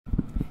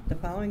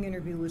following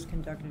interview was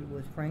conducted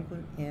with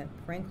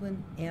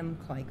Franklin M.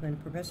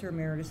 Clikeman, Professor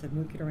Emeritus of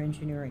Nuclear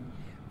Engineering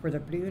for the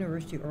Purdue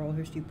University Oral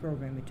History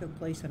Program. It took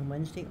place on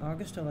Wednesday,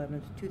 August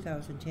 11th,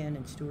 2010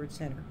 in Stewart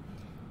Center.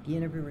 The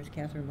interviewer is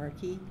Katherine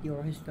Markee, the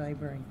Oral History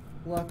Librarian.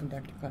 Welcome,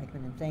 Dr.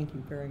 Clikeman, and thank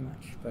you very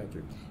much. Thank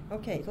you.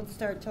 Okay, let's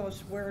start. Tell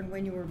us where and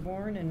when you were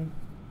born and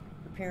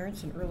your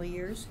parents and early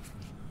years.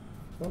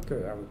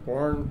 Okay, I was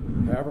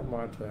born in Havre,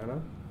 Montana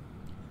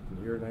in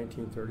the year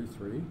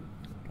 1933.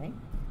 Okay.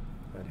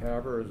 And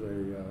Havre is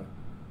a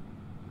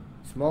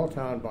small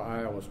town by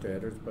Iowa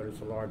standards, but it's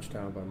a large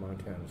town by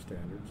Montana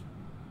standards.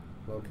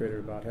 Located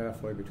about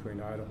halfway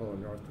between Idaho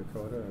and North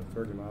Dakota and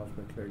 30 miles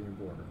from the Canadian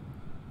border.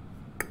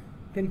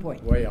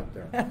 Pinpoint. Way up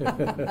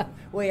there.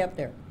 Way up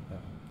there.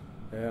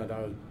 Yeah. And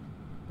I was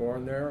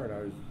born there, and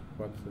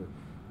I went to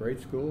grade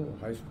school,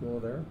 high school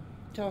there.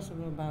 Tell us a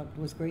little about,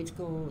 was grade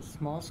school a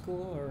small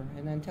school,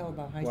 and then tell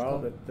about high well,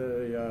 school?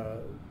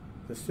 Well,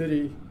 the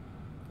city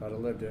that I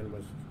lived in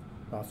was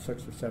about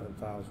 6,000 or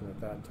 7,000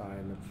 at that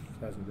time.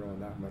 It hasn't grown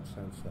that much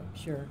since then.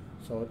 Sure.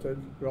 So it's a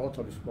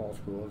relatively small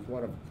school. It's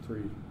one of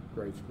 3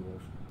 grade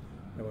schools.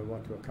 And we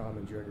went to a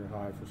common junior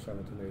high for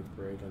 7th and 8th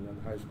grade. And then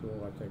high school,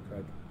 I think, had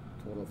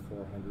a total of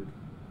 400.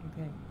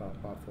 Okay.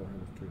 About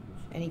 400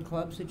 students. Any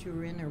clubs that you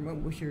were in, or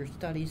what was your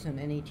studies, and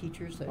any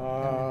teachers that?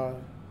 Well,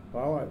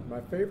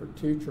 my favorite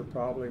teacher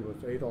probably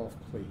was Adolph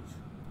Cleese,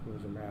 who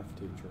was a math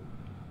teacher.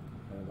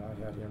 And I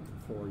had him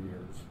for 4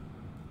 years.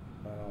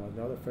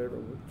 Another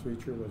favorite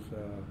teacher was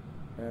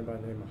a man by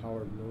the name of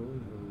Howard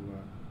Moon,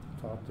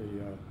 who taught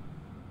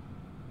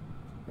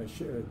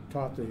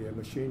the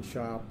machine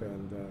shop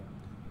and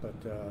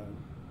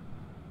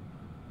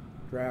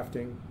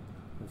drafting,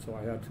 and so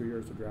I had 2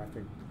 years of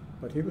drafting.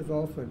 But he was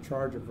also in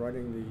charge of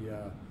running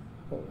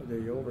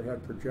the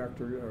overhead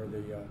projector or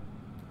the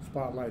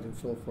spotlight and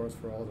so forth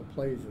for all the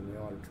plays in the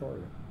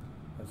auditorium,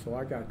 and so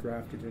I got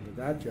drafted into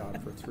that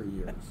job for 3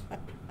 years.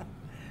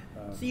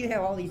 So you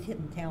have all these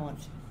hidden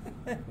talents.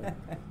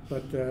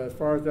 But as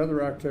far as the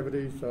other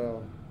activities,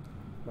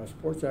 my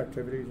sports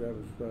activities, I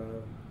was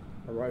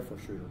a rifle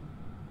shooter.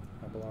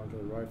 I belonged to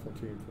the rifle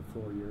team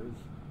for 4 years.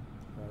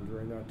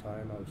 During that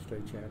time, I was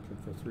state champion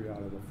for 3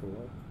 out of the 4.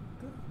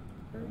 Good.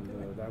 Very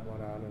good. That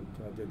went on, and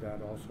I did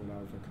that also when I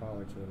was in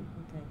college.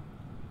 Okay.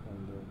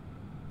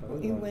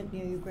 And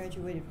you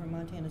graduated from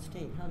Montana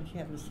State. How did you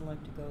happen to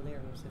select to go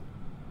there? Was it?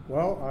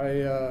 Well,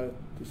 I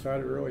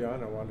decided early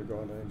on I wanted to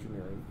go into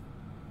engineering,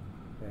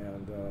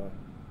 and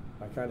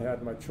I kind of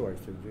had my choice.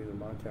 It was either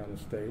Montana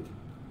State,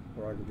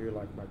 or I could do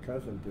like my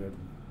cousin did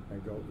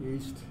and go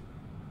east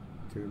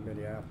to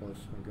Minneapolis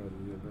and go to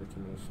the University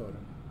of Minnesota.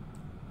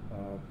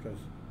 Because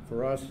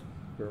for us,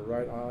 we were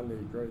right on the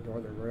Great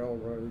Northern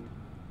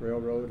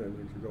Railroad, and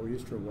you could go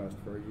east or west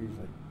very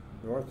easily.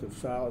 North and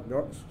south.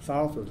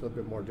 South was a little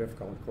bit more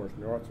difficult. Of course,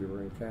 north you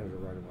were in Canada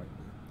right away.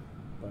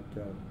 But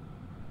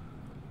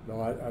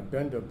no, I've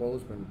been to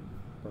Bozeman,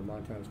 where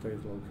Montana State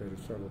is located,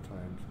 several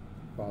times.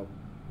 Well,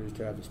 we used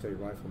to have the state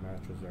rifle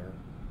matches there,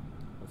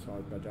 and so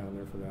I've been down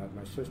there for that.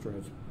 My sister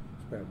has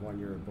spent 1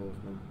 year in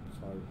Bozeman,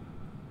 so I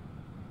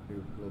knew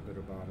a little bit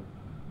about it.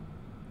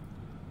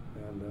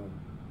 And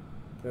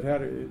it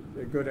had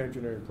a good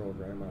engineering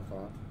program, I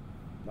thought.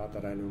 Not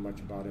that I knew much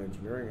about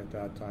engineering at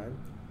that time,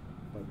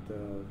 but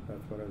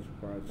that's what I was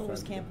required to. What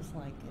was campus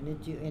like? And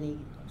did you any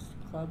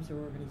clubs or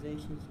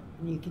organizations?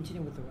 And you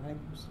continue with the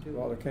rifles too?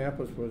 Well, the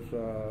campus was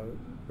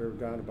we were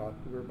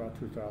about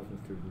 2,000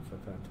 students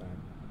at that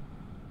time.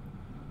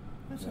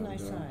 That's a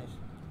nice size.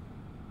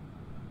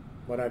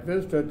 But I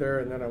visited there,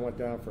 and then I went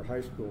down for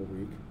high school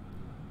week,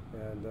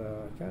 and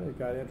I kind of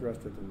got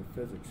interested in the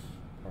physics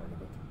part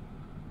of it,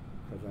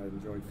 because I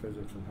enjoyed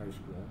physics in high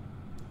school.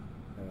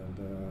 And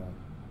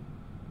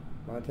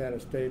Montana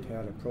State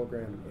had a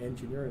program in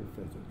engineering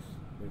physics.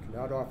 They could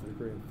not offer a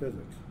degree in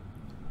physics,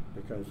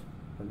 because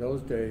in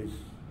those days,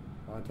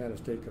 Montana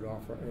State could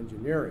offer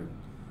engineering,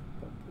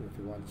 but if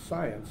you wanted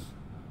science,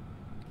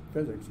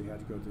 physics, you had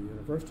to go to the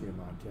University of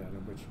Montana,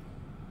 which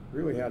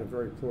really had a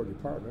very poor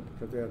department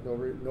because they had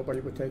nobody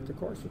would take the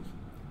courses.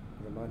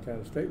 At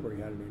Montana State, where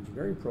you had an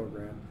engineering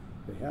program,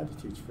 they had to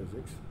teach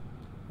physics,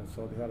 and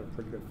so they had a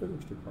pretty good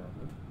physics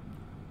department,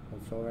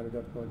 and so I ended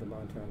up going to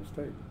Montana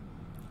State.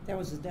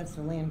 That's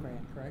the land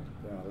grant, correct?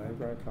 Yeah, land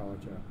grant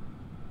college, yeah.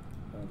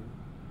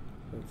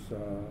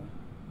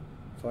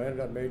 So I ended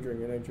up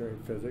majoring in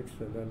engineering physics,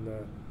 and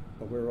then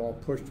but we were all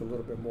pushed a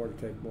little bit more to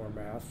take more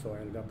math, so I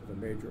ended up with a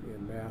major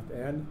in math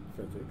and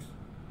physics.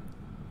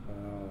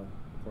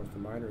 Of course, the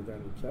minor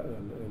then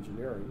in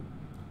engineering,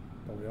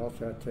 but we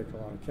also had to take a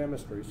lot of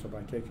chemistry, so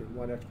by taking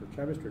one extra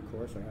chemistry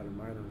course, I had a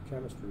minor in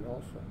chemistry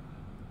also.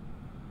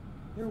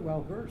 You're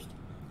well versed.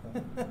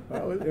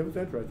 Well, it was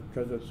interesting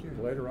because Sure.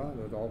 Later on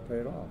it all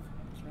paid off.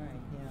 That's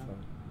right, yeah. So.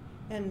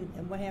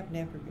 And what happened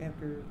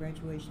after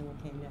graduation? What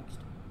came next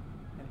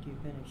after you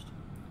finished?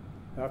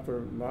 After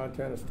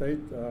Montana State,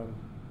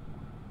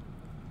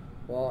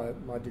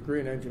 my degree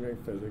in engineering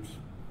physics,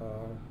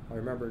 I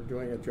remember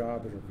doing a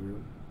job interview,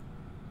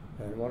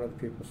 and one of the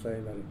people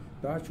saying that a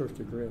bachelor's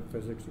degree in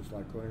physics is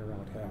like going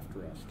around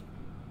half-dressed.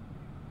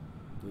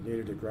 you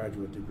needed a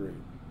graduate degree.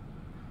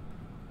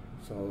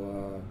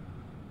 So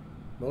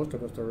most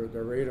of us, there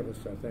were 8 of us,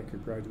 I think, who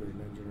graduated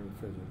in engineering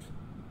physics.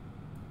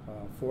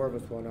 4 of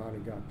us went on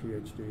and got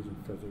PhDs in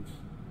physics.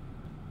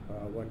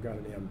 1 got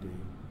an MD.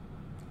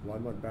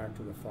 1 went back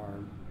to the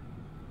farm.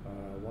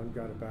 1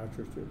 got a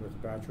bachelor's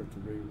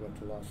degree, went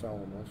to Los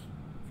Alamos,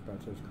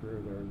 spent his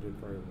career there and did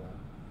very well.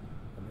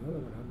 And the other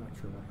one, I'm not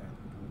sure what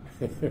happened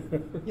to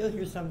him. You'll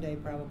hear someday,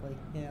 probably,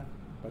 yeah.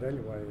 But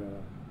anyway,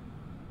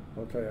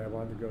 okay, I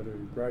wanted to go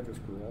to graduate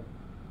school,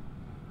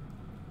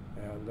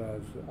 and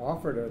was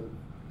offered a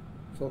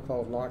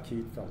so-called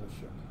Lockheed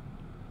Fellowship.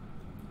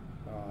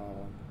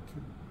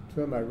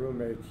 Two of my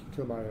roommates,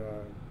 2 of my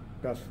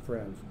best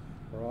friends,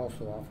 were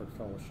also offered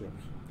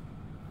fellowships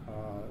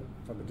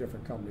from a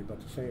different company, but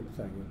the same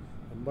thing.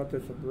 And what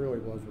this really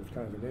was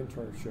kind of an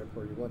internship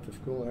where you went to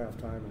school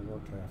half-time and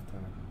worked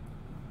half-time.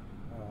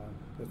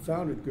 It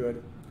sounded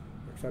good,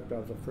 except I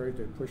was afraid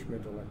they'd push me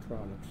into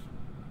electronics,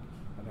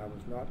 and I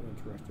was not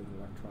interested in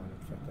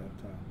electronics at that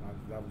time.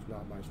 That was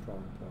not my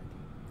strong point.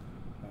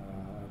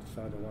 I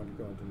decided I wanted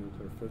to go into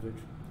nuclear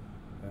physics,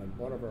 and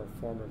one of our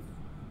former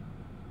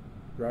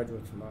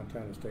graduates from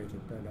Montana State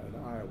had been at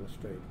Iowa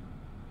State,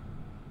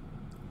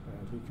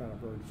 and he kind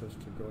of urged us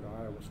to go to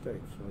Iowa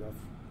State, so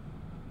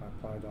I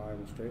applied to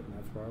Iowa State, and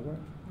that's where I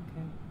went.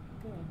 Okay,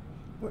 good.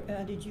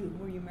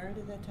 Were you married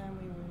at that time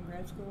when you were in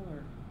grad school,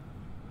 or?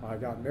 I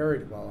got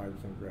married while I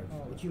was in grad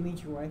school. Did you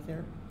meet your wife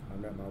there? I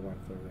met my wife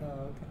there. Yeah.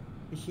 Oh, okay.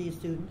 Is she a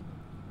student?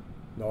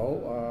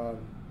 No.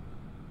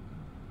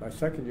 My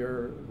second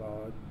year,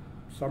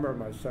 summer of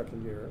my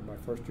second year, my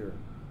first year,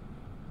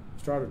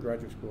 started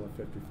graduate school at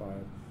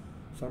 55.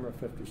 Summer of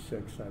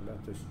 56, I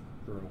met this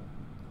girl.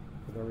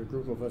 And there were a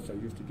group of us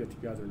that used to get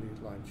together and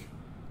eat lunch.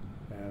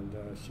 And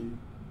she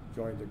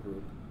joined the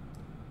group.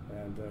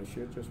 And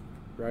she had just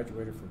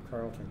graduated from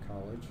Carleton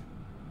College.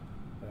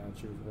 And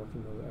she was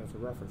working as a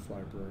reference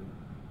librarian.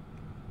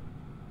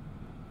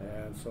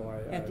 And so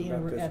I met this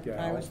gal. At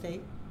Iowa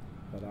State?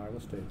 At Iowa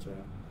State,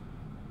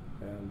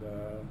 yeah. And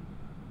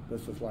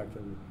this was like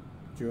in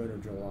June or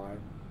July.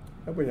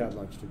 And we had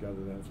lunch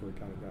together then, so we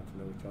kind of got to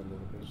know each other a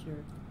little bit.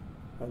 Sure.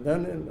 And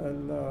then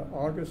in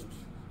August,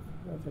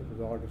 I think it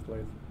was August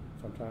late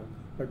sometime,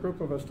 a group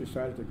of us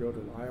decided to go to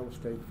the Iowa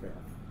State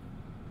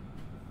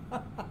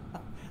Fair.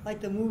 Like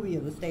the movie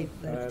of the State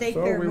Fair movie?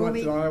 So we went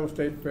to the Iowa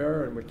State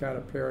Fair, and we kind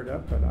of paired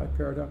up, and I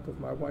paired up with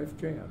my wife,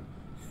 Jan.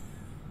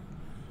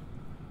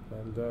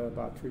 And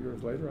about 2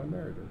 years later, I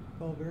married her.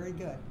 Well, very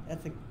good.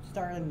 That's the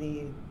start of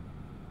the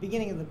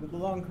beginning of the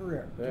long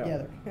career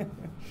together.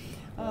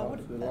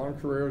 The long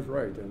career is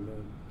right, and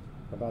in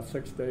about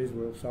 6 days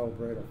we'll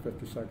celebrate our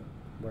 52nd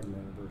wedding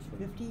anniversary.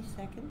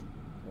 52nd?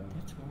 Yeah.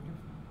 That's wonderful.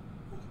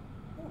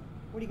 Oh.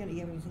 What are you going to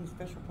give? Anything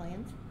special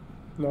plans?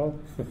 No.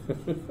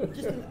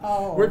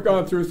 Oh. We've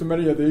gone through so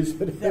many of these.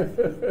 Did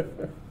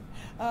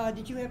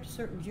you have to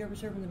serve? Did you ever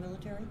serve in the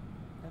military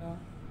at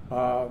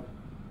all?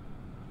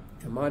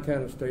 In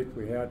Montana State,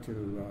 we had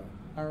to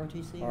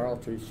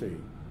ROTC,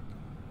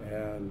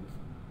 and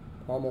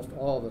almost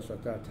all of us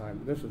at that time.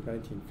 This was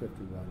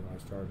 1951 when I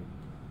started,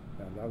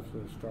 and that was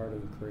the start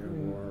of the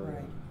Korean War.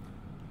 Right.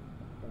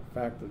 In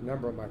fact, a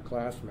number of my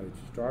classmates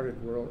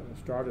started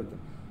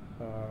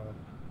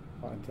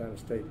Montana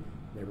State.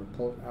 They were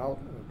pulled out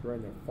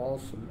during the fall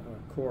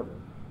quarter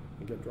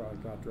and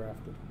got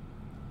drafted.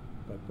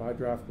 But my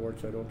draft board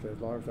said, okay, as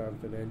long as I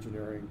was in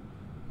engineering,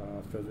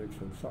 physics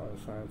and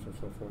science and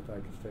so forth, I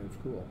could stay in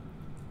school.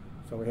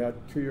 So we had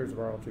 2 years of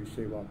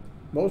ROTC. Well,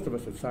 most of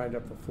us had signed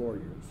up for 4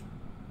 years.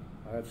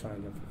 I had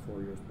signed up for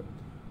 4 years, but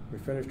we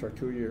finished our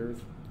 2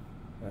 years,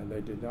 and they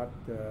did not,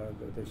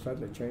 they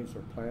suddenly changed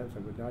their plans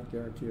and would not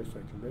guarantee us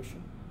a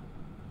commission.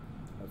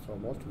 And so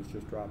most of us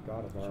just dropped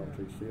out of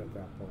ROTC at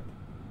that point.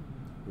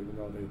 Even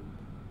though they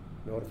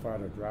notified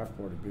our draft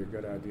board it'd be a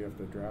good idea if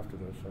they drafted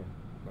us, so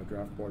my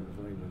draft board was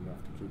lenient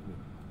enough to keep me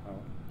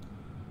out.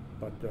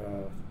 But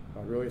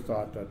I really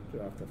thought that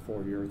after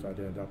 4 years I'd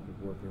end up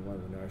working in one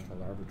of the national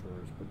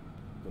laboratories, but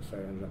let's say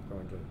I ended up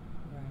going to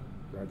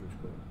graduate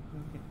school.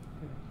 Okay,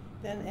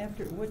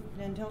 good.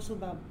 Then tell us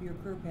about your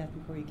career path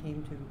before you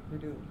came to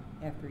Purdue,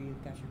 after you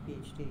got your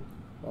PhD.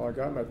 Well, I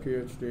got my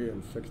PhD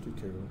in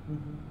 '62,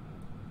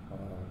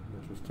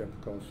 which was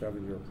typical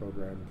 7-year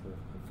program for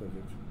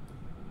physics.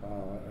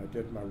 I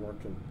did my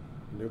work in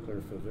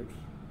nuclear physics.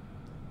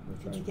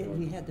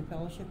 You had the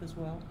fellowship as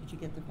well? Did you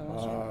get the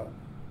fellowship?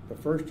 The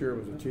first year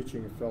was a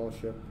teaching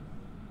fellowship,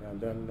 and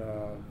then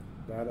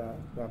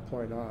that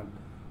point on,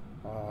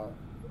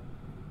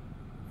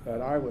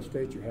 at Iowa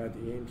State you had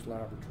the Ames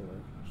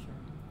Laboratory,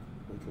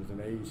 which was an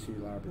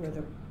AEC laboratory. Where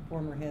the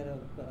former head of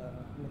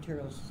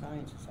materials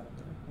sciences out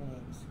there in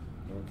Ames.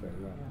 Okay,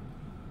 yeah.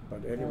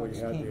 But anyway,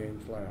 you had the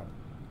Ames lab,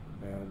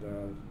 and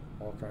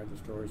all kinds of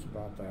stories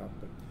about that.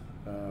 But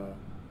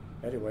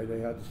anyway, they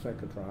had the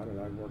synchrotron, and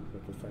I worked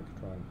with the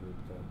synchrotron group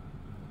then.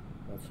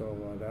 And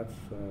so that's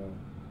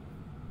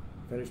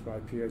finished my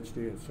PhD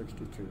in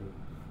 '62.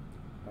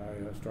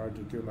 I started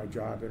to do my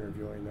job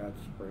interviewing that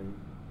spring,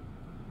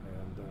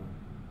 and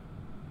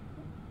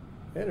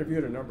I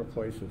interviewed a number of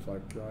places.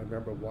 Like I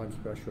remember one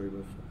especially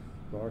was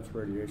Lawrence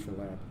Radiation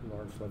Lab,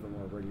 Lawrence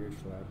Livermore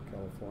Radiation Lab in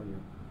California.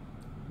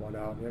 Went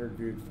out and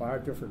interviewed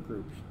 5 different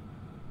groups.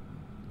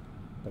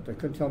 But they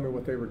couldn't tell me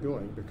what they were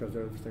doing because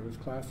everything was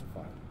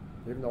classified.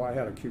 Even though I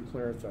had a Q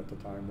clearance at the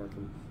time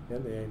working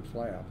in the Ames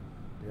lab,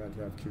 you had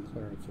to have Q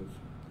clearances.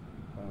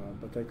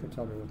 But they couldn't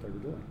tell me what they were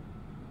doing.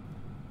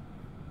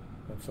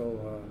 And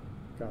so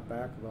got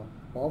back, well,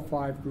 all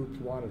 5 groups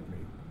wanted me.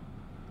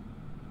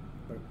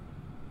 But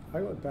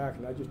I went back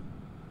and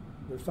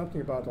there's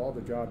something about all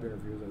the job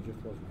interviews I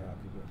just wasn't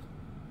happy with.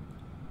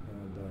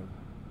 And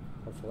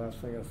that's the last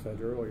thing I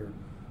said earlier.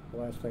 The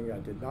last thing I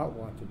did not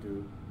want to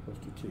do was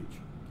to teach.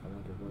 I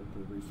wanted to work,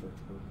 do research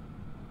work.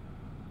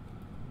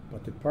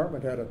 But the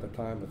department head at the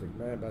time was a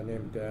man by the name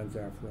of Dan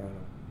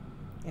Zaffarano.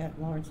 At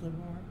Lawrence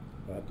Livermore?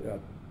 At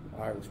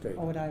Iowa State.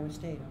 Oh, at Iowa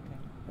State,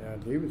 okay.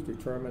 And he was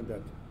determined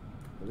that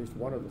at least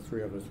one of the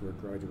 3 of us who were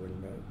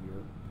graduating that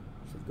year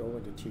should go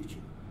into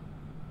teaching.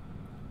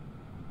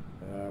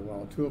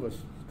 Well, 2 of us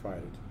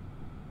tried it,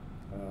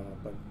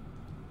 but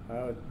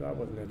I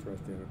wasn't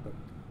interested in it. But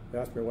he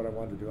asked me what I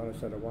wanted to do, and I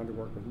said I wanted to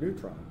work with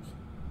neutrons.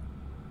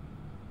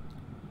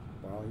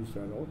 Well, he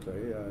said, okay,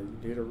 you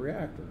need a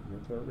reactor,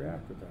 nuclear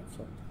reactor then.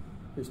 So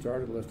he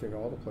started listing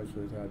all the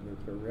places that had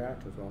nuclear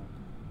reactors. Well,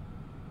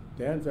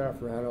 Dan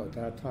Zaffarano at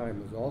that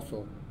time was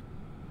also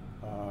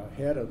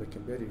head of the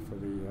committee for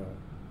the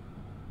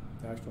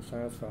National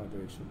Science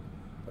Foundation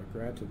that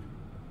granted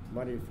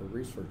money for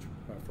research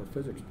for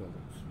physics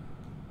buildings.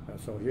 And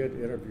so he had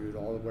interviewed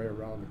all the way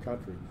around the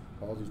country,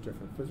 all these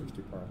different physics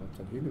departments,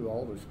 and he knew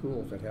all the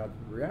schools that had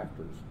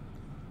reactors.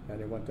 And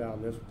he went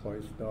down this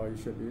place, no, you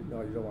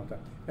don't want that.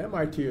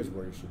 MIT is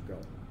where you should go.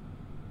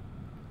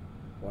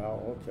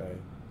 Well, okay.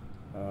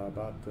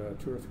 About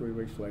 2 or 3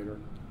 weeks later,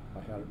 I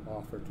had an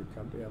offer to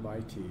come to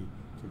MIT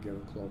to give a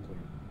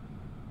colloquium.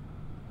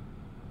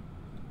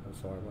 And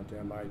so I went to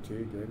MIT,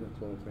 gave a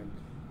colloquium,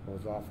 and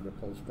was offered a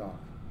postdoc.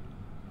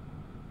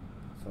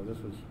 So this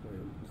was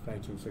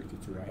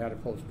 1962. I had a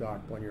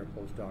postdoc, 1-year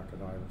postdoc at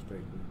Iowa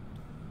State.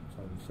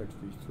 So in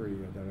 63,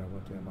 and then I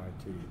went to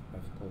MIT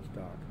as a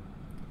postdoc.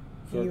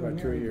 Served my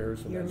 2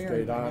 years, and then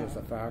stayed on as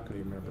a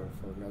faculty member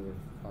for another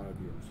 5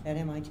 years. At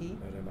MIT?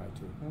 At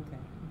MIT. Okay,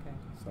 okay.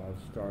 So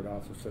I started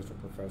off as assistant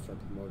professor,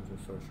 promoted to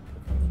associate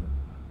professor.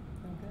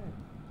 Oh, good.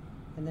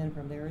 And then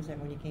from there, is that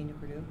when you came to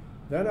Purdue?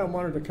 Then I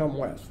wanted to come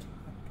west.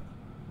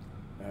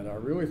 Okay. And I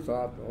really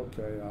thought,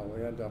 okay, I'll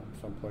end up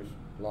someplace,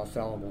 Los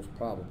Alamos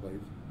probably,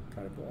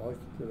 that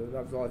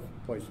was always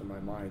a place in my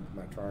mind,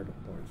 my target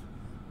place.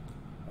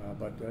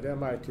 But at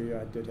MIT,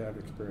 I did have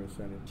experience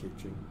then in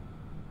teaching.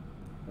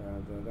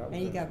 And that was.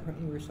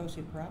 And you were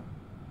associate prof?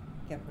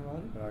 Got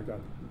promoted? I got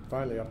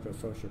finally up to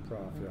associate prof,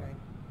 okay.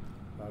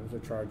 Yeah. I was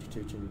in charge of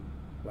teaching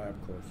lab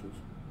courses.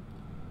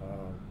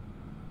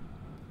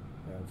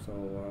 And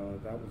so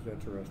that was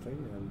interesting.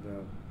 And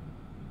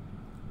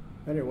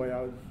anyway,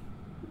 I was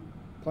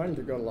planning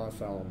to go to Los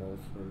Alamos,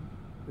 or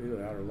either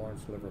that or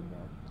Lawrence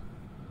Livermore.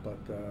 But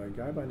a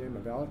guy by the name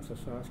of Alex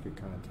Sosnowski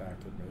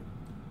contacted me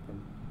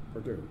from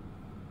Purdue,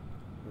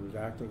 who was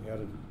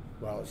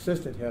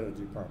assistant head of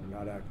the department,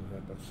 not acting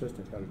head, but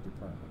assistant head of the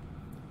department.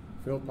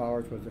 Phil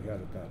Powers was the head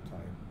at that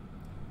time.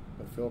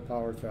 But Phil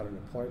Powers had an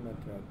appointment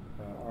at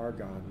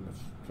Argonne,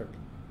 which took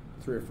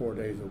 3 or 4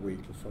 days a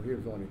week, and so he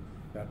was only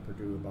at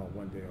Purdue about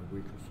 1 day a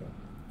week or so.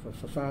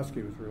 So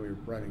Sosnowski was really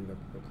running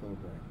the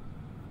program.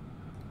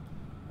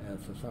 And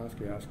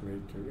Sosnowski asked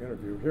me to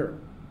interview here.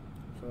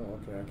 So,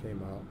 okay, I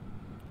came out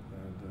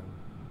and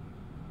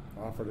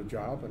offered a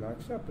job, and I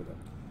accepted it.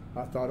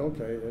 I thought,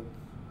 okay,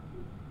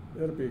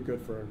 it'll be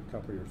good for a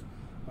couple of years.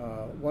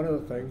 One of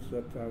the things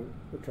that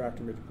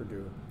attracted me to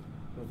Purdue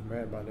was a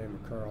man by the name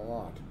of Carl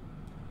Ott,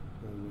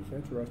 who was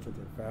interested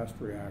in fast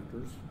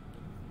reactors.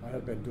 I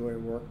had been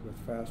doing work with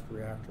fast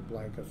reactor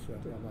blankets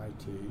at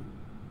MIT,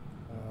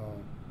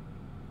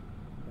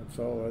 and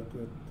so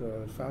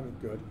it sounded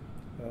good.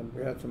 And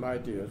we had some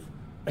ideas.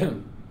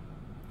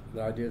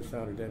 The ideas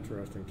sounded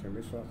interesting to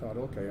me, so I thought,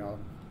 okay, I'll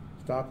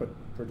stop at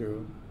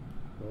Purdue.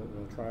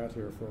 We'll try it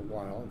here for a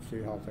while and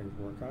see how things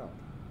work out.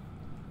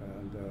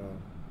 And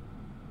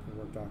it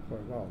worked out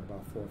quite well. In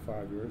about 4 or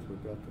 5 years, we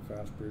built the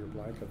fast breeder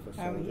blanket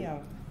facility. Yeah,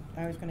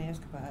 I was going to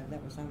ask about it.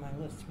 That was on my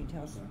list. Can you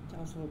tell us a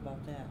little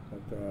about that?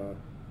 But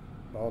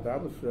well,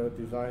 that was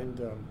designed.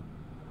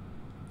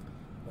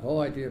 The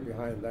whole idea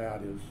behind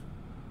that is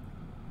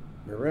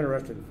we were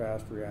interested in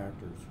fast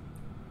reactors,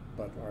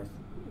 but our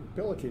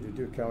ability to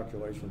do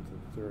calculations in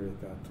theory at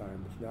that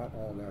time was not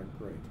all that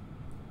great.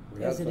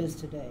 As it is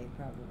today,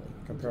 probably.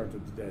 Compared to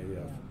today,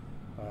 yes.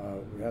 Yeah.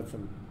 We had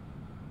some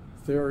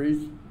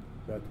theories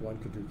that one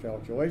could do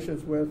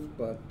calculations with,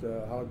 but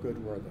how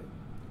good were they?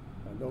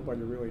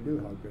 Nobody really knew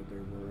how good they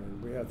were,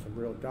 and we had some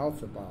real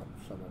doubts about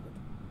some of it.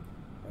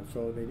 And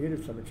so they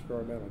needed some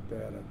experimental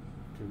data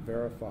to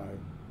verify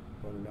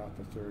whether or not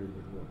the theory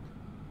would work,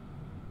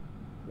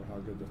 or how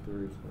good the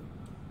theories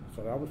were.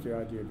 So that was the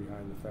idea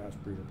behind the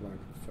fast breeder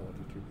blanket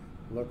facility,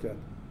 to look at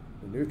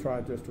the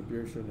neutron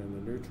distribution and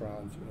the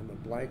neutrons in the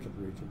blanket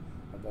region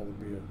of what would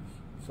be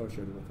a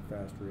associated with the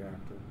fast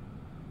reactor.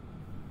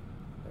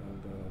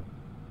 And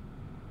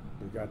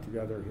we got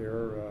together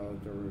here.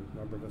 There were a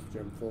number of us.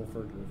 Jim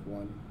Fulford was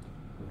one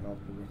who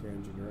helped with the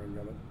engineering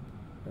of it.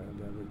 And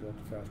then we built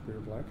the fast breeder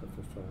blanket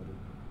facility.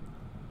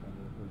 And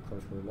of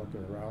course, we were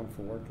looking around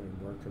for it and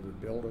where could we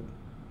build it.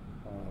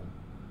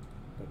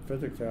 But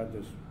physics had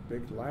this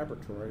big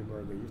laboratory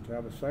where they used to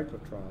have a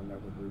cyclotron that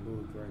was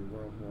removed during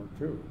World War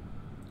II.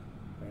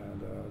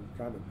 And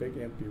kind of a big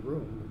empty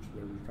room, which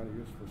they were kind of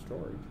used for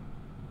storage.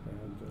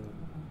 And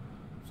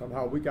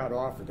somehow we got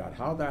offered that.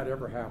 How that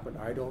ever happened,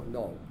 I don't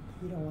know.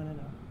 You don't want to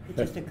know. It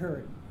just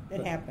occurred.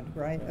 It happened,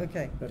 right? Yeah,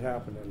 okay. It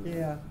happened.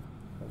 Yeah.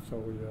 And so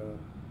we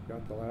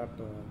got the lab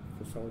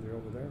facility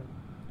over there,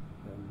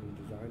 and we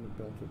designed and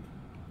built it.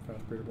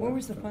 Where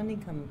was the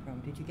funding coming from?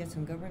 Did you get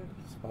some government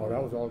support? Oh,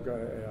 that was all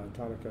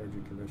Atomic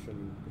Energy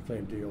Commission.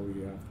 Became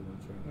DOE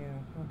afterwards. Yeah.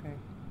 Okay.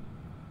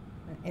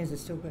 Is it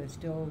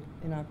still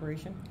in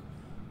operation?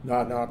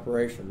 Not in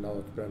operation. No,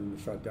 it's been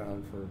shut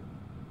down for.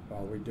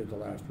 We did the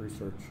last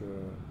research.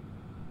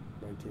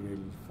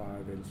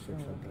 1985, 86,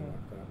 something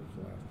like that was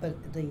the last.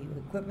 But the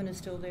equipment is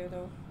still there,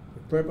 though?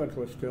 The equipment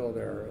was still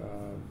there.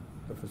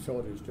 The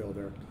facility is still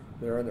there.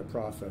 They're in the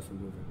process of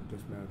moving it,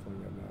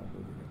 dismantling it now,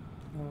 moving it.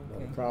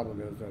 Okay. The problem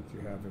is that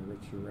you have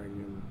enriched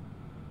uranium,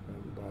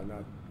 and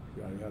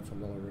you had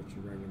some low enriched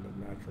uranium, but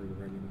natural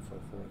uranium and so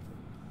forth.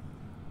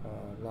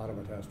 A lot of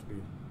it has to be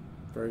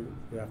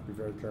you have to be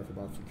very careful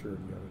about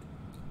security of it.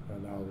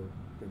 And now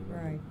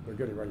they're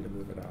getting ready to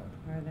move it out.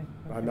 Are they?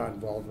 Okay. I'm not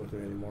involved with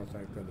it anymore,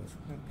 thank goodness.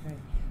 Okay.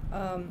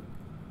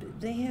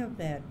 They have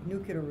that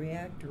nuclear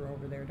reactor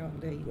over there,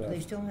 don't they? Yes. They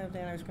still have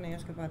that? I was going to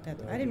ask about that.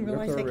 Yeah, I didn't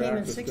realize they came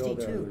in '62.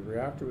 The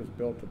reactor was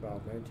built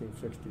about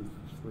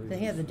 1963. They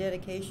had the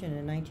dedication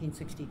in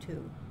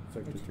 1962.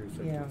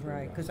 63. Yeah,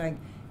 right. Because it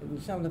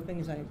was some of the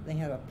things they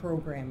had a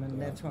program, and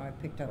that's why I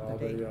picked up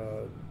the date.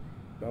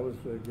 That was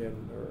again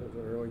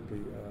the early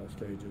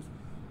stages.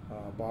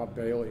 Bob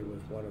Bailey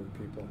was one of the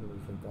people who was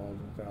involved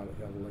with that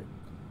heavily.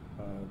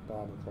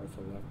 Bob, of course,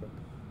 had left. But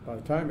by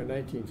the time in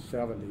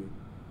 1970,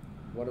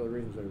 one of the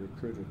reasons they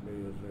recruited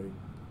me is they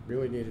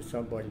really needed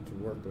somebody to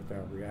work with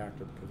that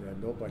reactor because they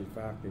had nobody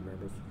faculty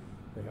members.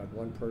 They had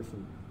one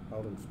person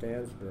out in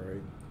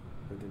Stansbury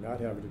who did not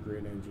have a degree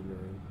in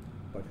engineering,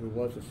 but who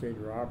was a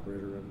senior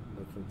operator and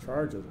was in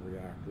charge of the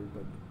reactor,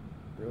 but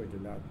really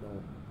did not know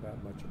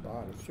that much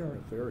about it, sure.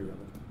 the theory of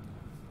it.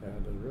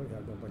 And they really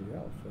had nobody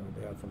else.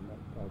 They had some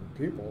other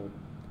people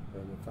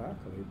in the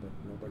faculty, but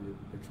nobody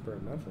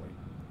experimentally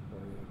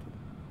oriented.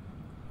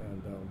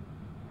 And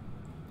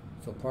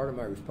so part of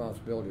my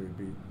responsibility would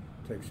be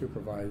to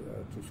supervise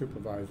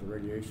the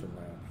radiation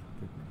labs,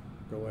 to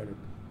go in and,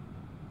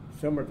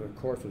 similar to the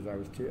courses I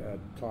was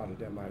taught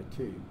at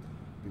MIT,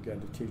 began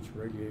to teach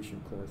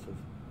radiation courses,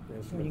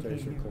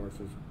 instrumentation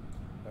courses,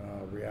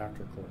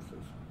 reactor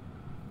courses.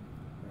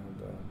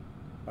 And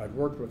I'd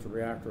worked with the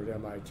reactor at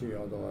MIT,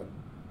 although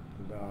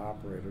I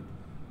operated,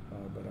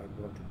 but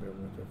I'd worked a bit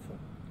with it, so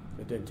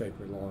it didn't take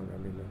me long. I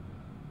mean,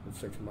 in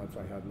 6 months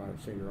I had my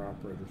senior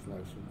operator's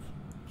license.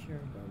 Sure.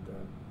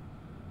 And,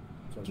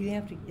 so do you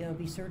have to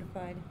be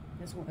certified?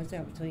 Is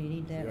that so you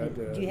need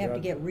that? Do you have to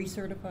get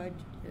recertified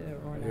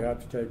or not? You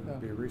have to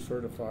be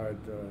recertified.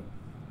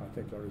 I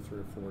think every 3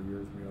 or 4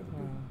 years we have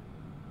to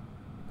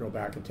go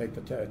back and take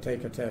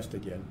a test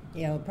again.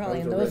 Yeah, well,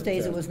 probably in those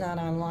days it was not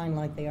online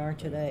like they are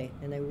today,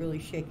 and they really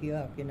shake you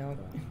up, you know.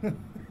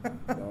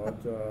 No,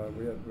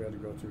 we had to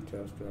go through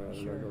tests on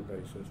a regular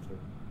basis to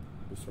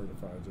be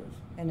certified, yes.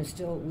 And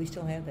we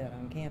still have that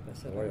on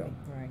campus. Oh yeah,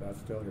 right. That's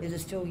still here. Is it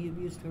still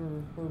used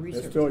for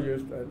research? It's still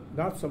used,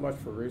 not so much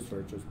for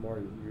research. It's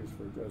more used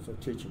as a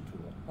teaching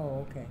tool.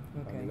 Oh, okay.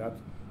 I mean,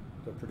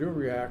 the Purdue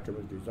reactor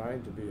was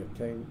designed to be a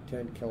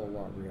 10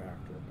 kilowatt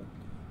reactor,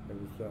 but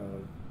it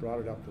was brought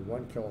it up to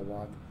 1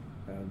 kilowatt,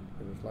 and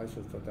it was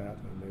licensed at that,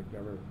 and we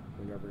never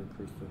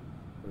increased the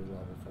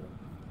levels of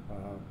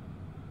it.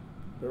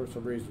 There were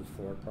some reasons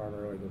for it,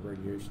 primarily the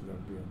radiation that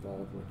would be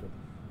involved with the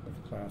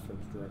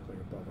classrooms directly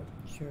above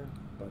it. Sure.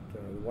 But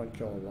the 1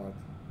 kilowatt,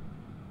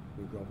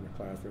 we go up in the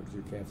classroom because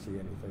you can't see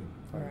anything.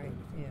 All right.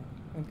 Anything.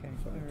 Yeah. Okay.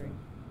 So,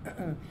 all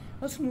right.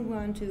 Let's move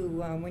on to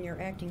when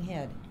you're acting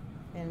head,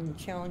 and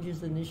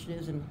challenges,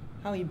 initiatives, and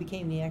how you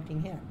became the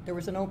acting head. There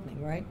was an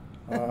opening, right?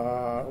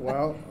 Paul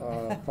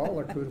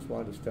Lakutis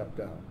wanted to step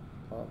down.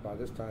 By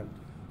this time,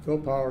 Phil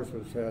Powers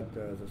was head,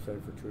 as I say,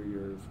 for 2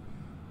 years.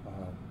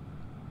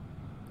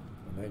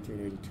 In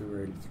 1982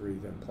 or 83,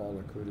 then Paul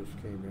Lakutis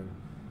came in,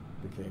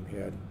 became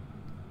head.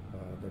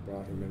 They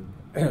brought him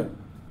in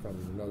from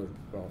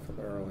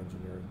Aero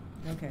Engineering.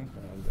 Okay.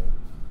 And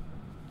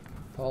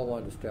Paul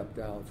wanted to step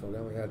down, so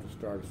then we had to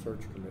start a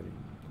search committee.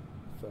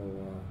 So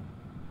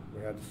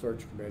we had the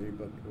search committee,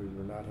 but we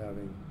were not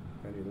having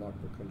any luck.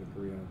 We couldn't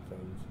agree on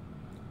things.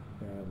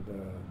 And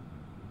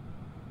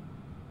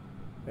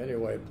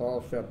anyway,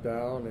 Paul stepped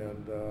down,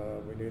 and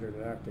we needed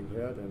an acting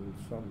head, and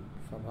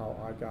somehow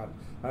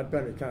I'd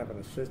been kind of an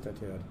assistant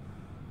head,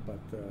 but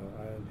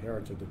I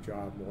inherited the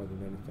job more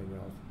than anything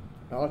else.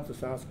 Alex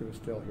Zasowski was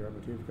still here,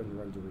 but he was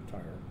going to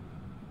retire.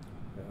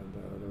 And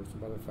there were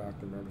some other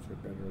faculty members who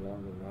had been here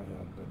longer than I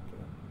had,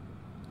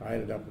 but I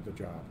ended up with the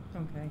job.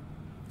 Okay.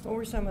 What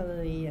were some of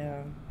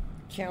the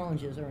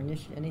challenges or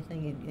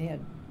anything you had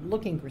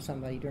looking for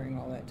somebody during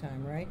all that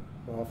time, right?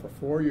 Well, for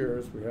 4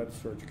 years we had a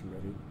search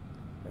committee,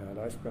 and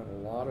I spent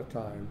a lot of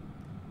time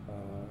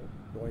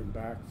going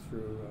back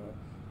through,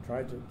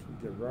 trying to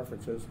get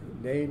references,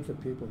 names of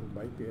people who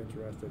might be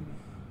interested,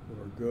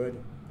 who are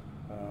good.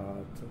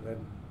 Then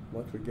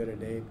once we get a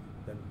name,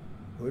 then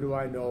who do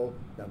I know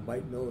that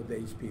might know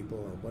these people,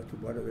 or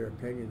what are their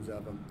opinions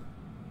of them?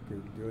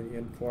 Doing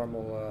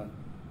informal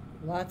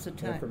lots of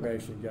time.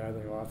 Information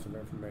gathering, lots of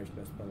information.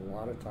 I spent a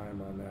lot of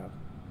time on that.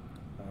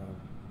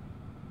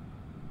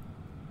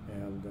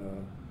 And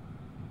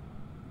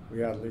we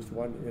had at least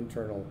one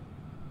internal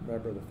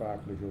member of the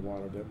faculty who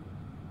wanted it,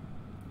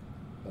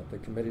 but the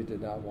committee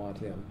did not want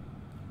him.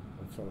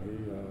 And so he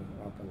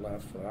up and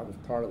left, so that was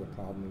part of the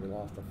problem. We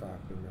lost a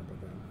faculty member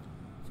then.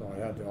 So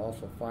I had to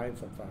also find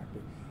some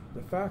faculty.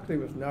 The faculty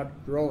was not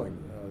growing,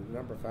 the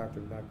number of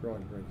faculty was not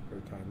growing during this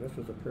period of time. This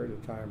was a period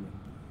of time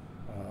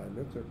when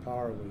nuclear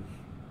power was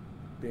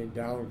being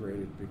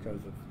downgraded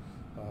because of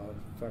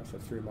effects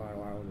of 3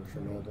 Mile Island and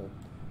Chernobyl.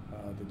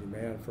 The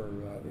demand for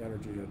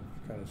energy had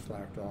kind of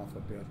slacked off a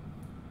bit.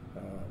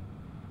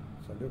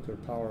 So nuclear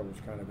power was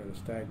kind of in a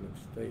stagnant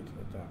state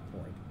at that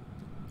point.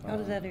 How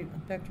does that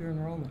affect your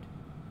enrollment?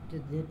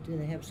 Did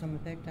they have some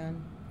effect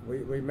on?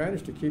 We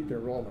managed to keep the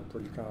enrollment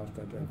pretty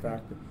constant. In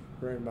fact,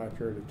 during my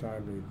period of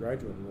time, the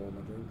graduate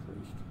enrollment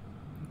increased.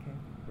 Okay.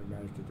 We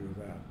managed to do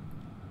that.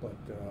 But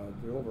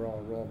the overall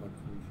enrollment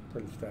was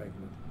pretty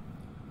stagnant.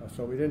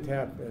 So we didn't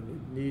have a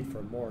need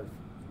for more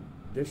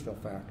additional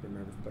faculty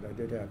members, but I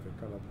did have to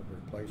come up with a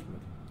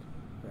replacement.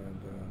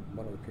 And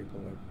one of the people,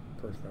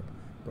 the person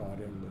I brought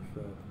in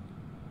was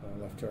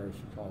Lefteris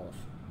Sakalis.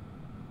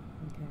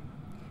 Okay.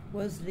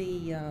 Was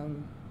the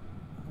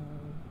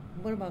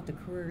what about the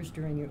careers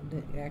during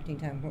the acting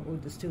time? What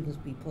would the students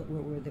be?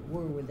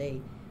 Where were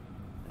they,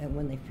 and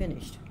when they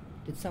finished?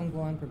 Did some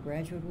go on for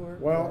graduate work?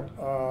 Well,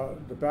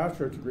 the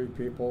bachelor's degree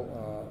people,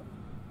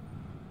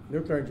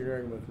 nuclear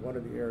engineering was one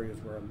of the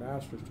areas where a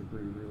master's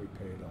degree really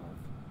paid off.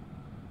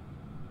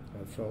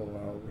 And so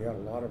we had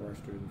a lot of our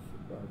students,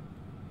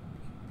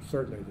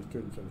 certainly the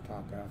students in the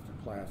top half of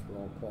the class were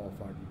all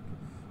qualified to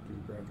do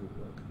graduate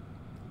work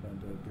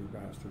and do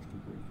master's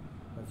degrees.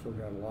 And so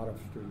we had a lot of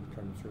students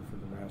coming through for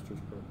the master's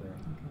program.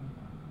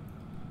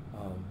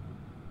 Okay.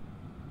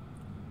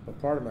 But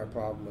part of my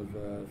problem was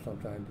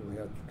sometimes we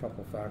had a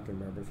couple of faculty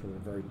members who were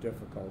very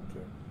difficult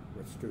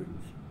with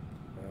students,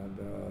 and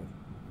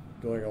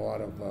doing a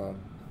lot of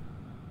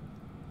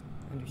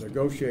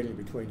negotiating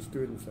between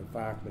students and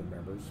faculty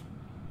members.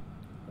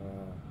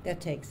 That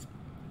takes.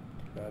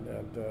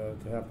 And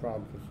to have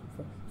problems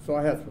with, so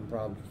I had some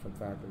problems with some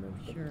faculty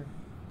members. Sure.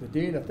 The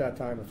dean at that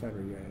time was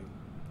Henry Yang.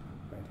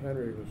 And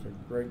Henry was a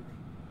great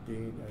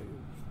dean,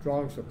 a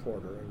strong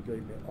supporter, and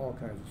gave me all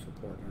kinds of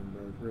support, and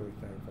I was really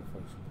thankful for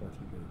the support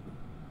he gave me.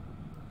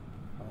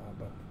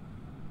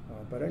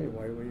 But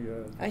anyway,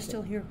 I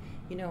still hear,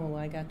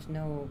 I got to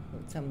know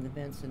some of the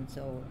events, and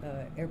so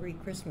every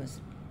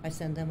Christmas I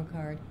send them a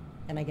card,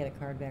 and I get a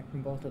card back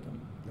from both of them,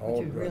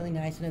 which is really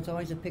nice. And it's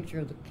always a picture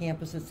of the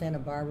campus at Santa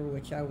Barbara,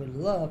 which I would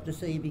love to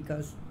see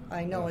because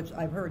I know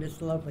I've heard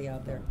it's lovely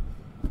out there.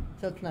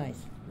 So it's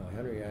nice. No,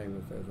 Henry Yang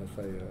was, as I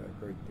say, a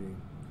great dean.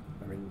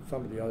 I mean,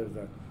 some of the others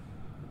that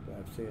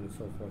I've seen and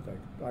so forth,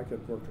 I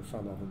could work with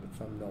some of them, but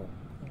some no.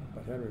 Yeah.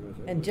 But Henry was.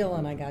 And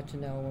Dylan, I got to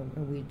know.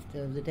 We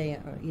the day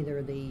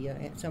either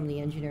some of the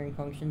engineering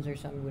functions or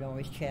something, we'd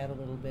always chat a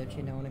little bit,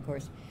 And of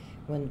course,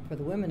 for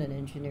the women in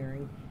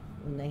engineering,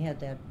 when they had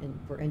that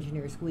for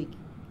Engineers Week,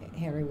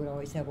 Henry would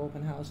always have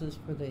open houses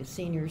for the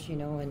seniors,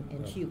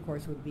 and she of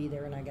course would be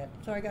there, and I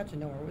got to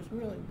know her. It was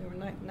really they were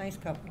a nice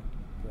couple.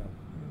 Yeah.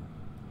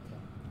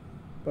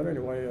 But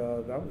anyway,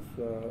 that was,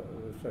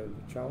 the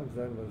challenge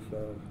then was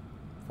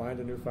find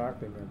a new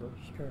faculty member.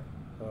 Sure.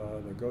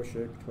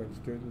 Negotiate between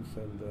students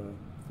and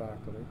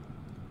faculty,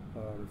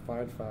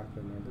 find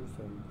faculty members,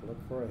 and look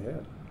for a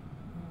head.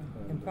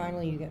 And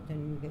finally, you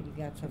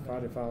got somebody.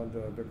 I finally found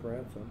Vic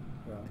Ransom,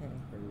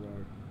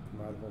 who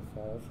from Idaho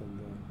Falls, and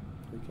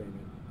he came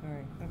in. All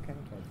right. Okay.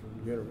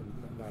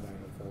 Not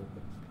Idaho Falls,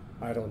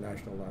 but Idaho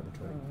National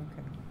Laboratory.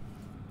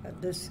 Oh,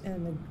 okay.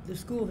 The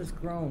school has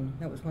grown.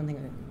 That was one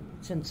thing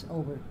since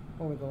over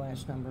the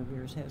last number of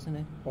years, hasn't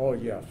it? Oh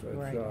yes, it's,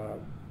 right.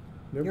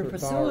 Nuclear Your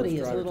facility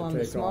is a little on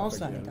the small again.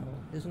 side,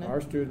 though, isn't it? Our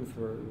students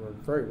were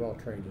very well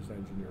trained as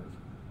engineers.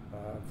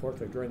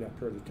 Unfortunately, during that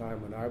period of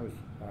time when I was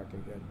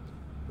acting head,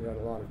 we had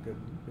a lot of good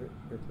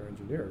nuclear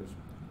engineers,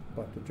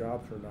 but the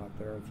jobs were not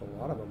there, and so a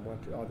lot of them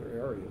went to other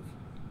areas.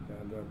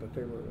 And but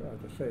they were, as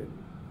I say,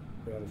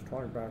 they had a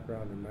strong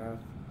background in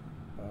math,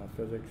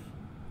 physics,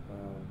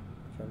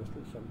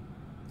 chemistry, some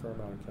fair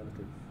amount of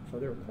chemistry. So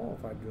they were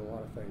qualified to do a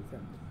lot of things.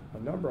 And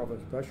a number of us,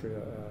 especially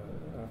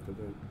after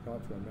they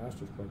got through a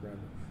master's program,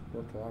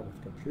 worked a lot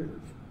with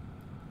computers.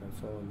 And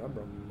so a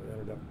number of them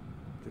ended up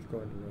just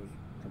going to those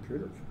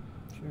computers,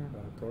 sure.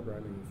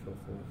 Programming and so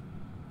forth.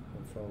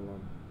 And so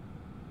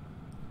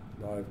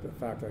No, in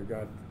fact, I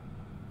got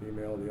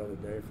email the other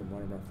day from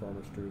one of my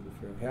former students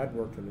who had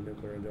worked in the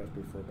nuclear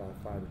industry for about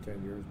 5 or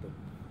 10 years, but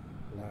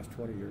the last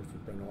 20 years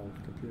has been all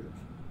with computers.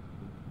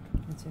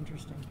 That's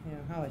interesting.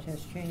 Yeah, how it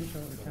has changed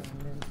over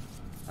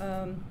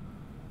time.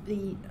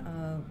 Then,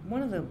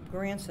 one of the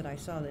grants that I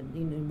saw that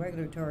the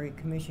Regulatory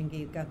Commission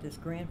got this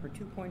grant for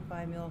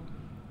 $2.5 million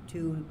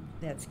to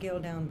that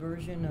scaled down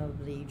version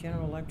of the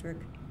General Electric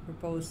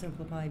proposed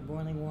simplified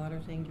boiling water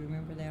thing. Do you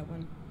remember that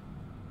one?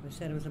 They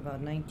said it was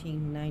about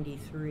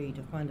 1993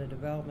 to fund the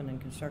development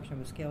and construction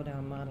of a scaled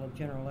down model of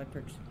General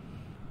Electric's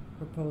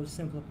proposed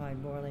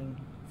simplified boiling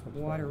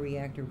water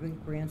reactor.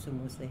 Vic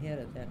Granson was the head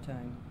at that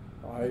time.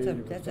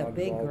 That's a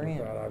big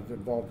grant. I was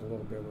involved a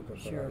little bit with it.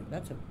 Sure,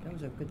 that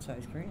was a good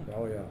sized grant.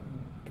 Oh yeah.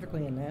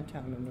 Particularly in that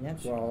time. I mean,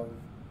 that's well.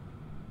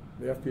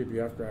 The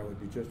FPBF grant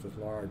would be just as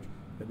large,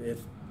 and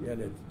its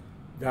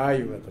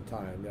value at the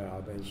time.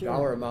 Yeah, the sure.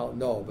 Dollar amount,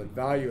 no, but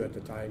value at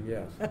the time,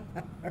 yes.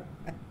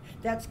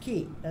 That's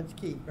key. That's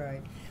key,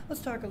 right?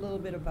 Let's talk a little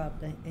bit about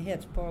the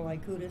heads, Paul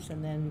Lykoudis,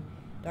 and then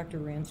Dr.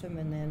 Ransom,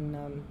 and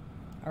then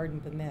Arden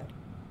Bemet.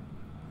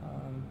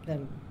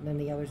 Then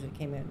the others that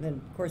came in.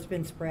 Then, of course,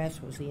 Vince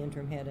Brass was the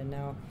interim head, and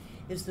now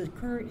is the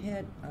current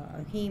head,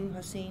 Haim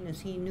Hussein, is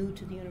he new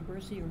to the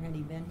university, or had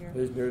he been here?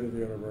 He's new to the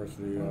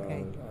university.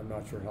 Okay. I'm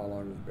not sure how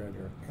long he's been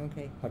here.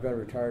 Okay. I've been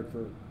retired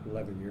for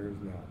 11 years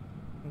now.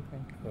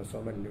 Okay. There's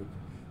so many new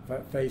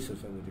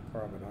faces in the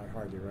department, I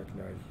hardly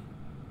recognize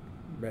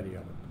many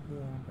of them.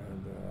 Yeah.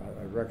 And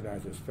I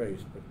recognize his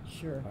face, but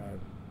sure.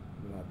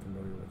 I'm not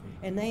familiar with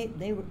him.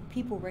 And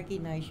people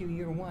recognize you.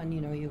 You're one.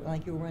 You know,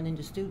 you'll run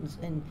into students,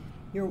 and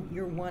you're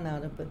one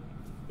out of. But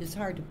it's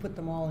hard to put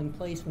them all in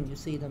place when you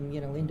see them,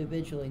 you know,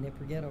 individually. They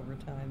forget over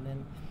time.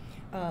 Then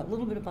a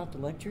little bit about the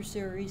lecture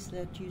series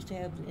that you used to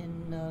have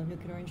in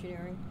nuclear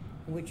engineering,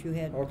 in which you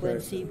had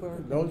Glenn Seaborg.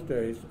 In those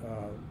days,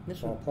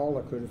 Paul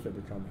Lykoudis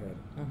had become head,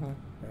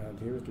 and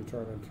he was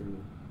determined to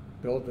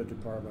build the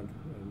department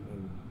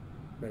and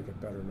make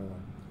it better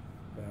known.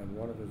 And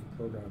one of his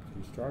programs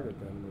he started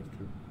then was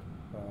to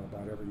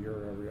about every year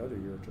or every other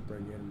year to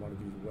bring in one of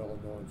these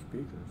well-known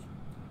speakers.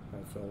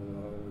 And so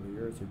over the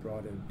years he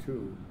brought in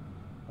 2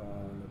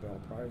 Nobel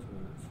Prize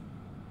winners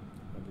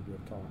and to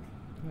give talks.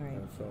 Right.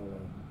 And so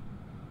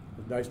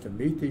it was nice to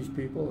meet these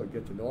people and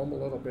get to know them a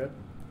little bit.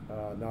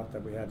 Not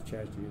that we had a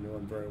chance to know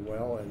them very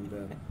well, and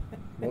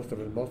most of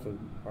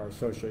our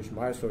association,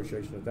 my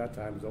association at that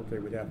time, was okay.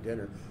 We'd have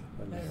dinner,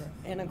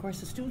 and of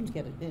course the students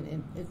get it.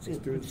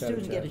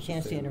 Students get a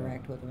chance to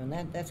interact with them,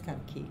 and that's kind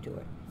of key to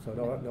it. So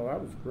no, that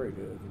was great.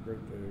 It was a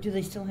great. Do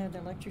they still have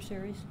their lecture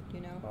series? Do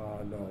you know?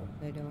 No.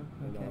 They don't.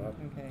 Okay.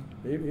 Okay.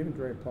 Even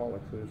during Paul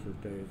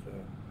Lykoudis' days,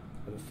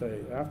 as I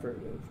say, after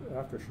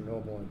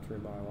Chernobyl and 3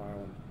 Mile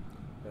Island,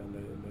 and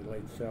in the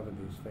late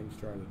 '70s, things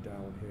started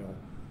downhill,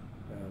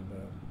 and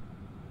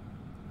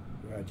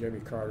we had Jimmy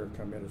Carter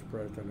come in as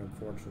president,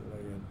 unfortunately,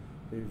 and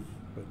he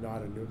was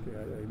not a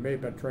nuclear. He may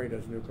have been trained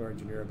as a nuclear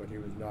engineer, but he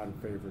was not in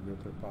favor of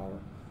nuclear power,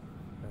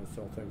 and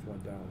so things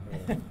went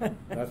downhill.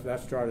 that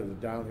started the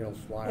downhill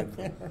slide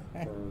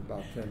for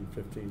about 10,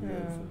 15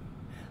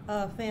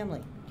 years.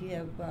 Family. Do you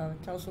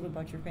have? Tell us a little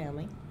about your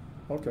family.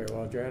 Okay.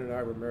 Well, Jan and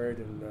I were married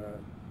in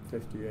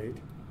 '58,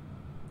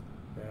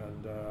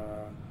 and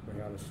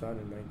we had a son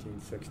in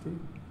 1960.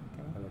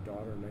 And a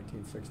daughter in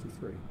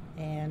 1963.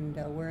 And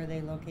where are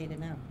they located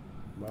now?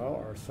 Well,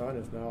 our son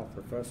is now a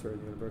professor at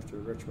the University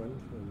of Richmond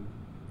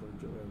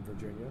in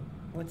Virginia.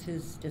 What's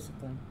his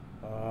discipline?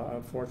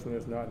 Unfortunately,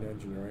 it's not in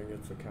engineering,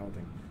 it's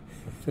accounting.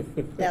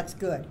 That's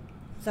good.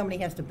 Somebody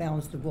has to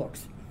balance the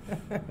books.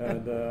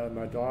 And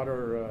my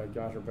daughter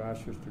got her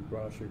bachelor's degree.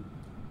 Well, she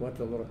went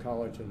to a little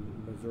college in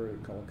Missouri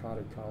called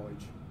Cottage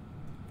College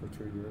for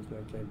 2 years,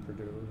 then came to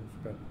Purdue and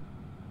spent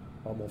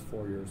almost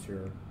 4 years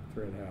here,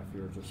 3.5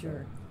 years or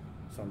so.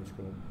 Summer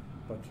school,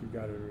 but she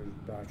got her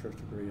bachelor's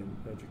degree in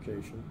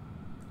education,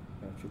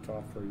 and she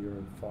taught for a year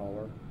in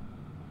Fowler.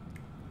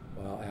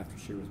 Well, after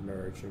she was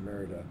married, she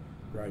married a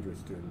graduate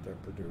student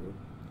at Purdue,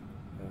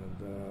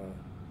 and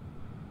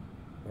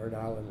we're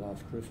now in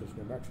Las Cruces,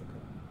 New Mexico.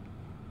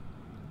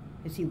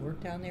 Does he work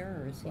down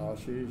there, or is he? Well,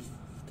 she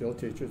still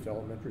teaches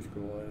elementary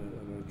school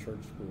in a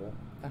church school,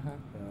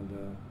 and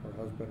her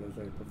husband is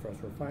a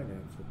professor of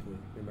finance at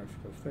the New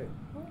Mexico State.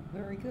 Oh,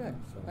 very good.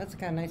 So that's a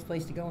kind of nice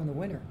place to go in the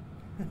winter.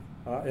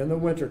 In the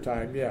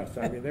wintertime, yes.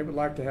 I mean, they would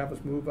like to have us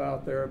move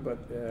out there, but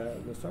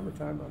in the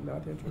summertime, I'm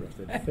not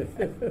interested.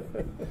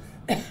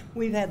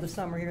 We've had the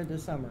summer here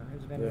this summer.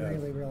 It's been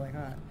really, really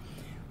hot.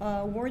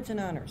 Awards and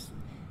honors.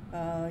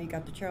 You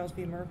got the Charles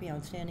B. Murphy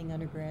Outstanding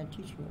Undergrad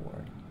Teaching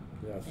Award.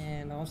 Yes.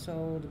 And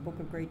also the Book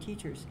of Great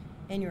Teachers.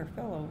 And you're a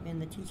fellow in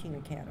the Teaching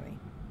Academy.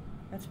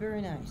 That's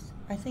very nice.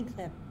 I think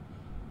that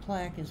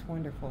plaque is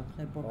wonderful,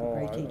 that Book of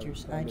Great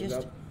Teachers. I mean,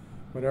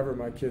 whenever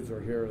my kids are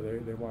here,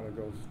 they want to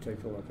go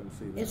take a look and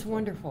see that. It's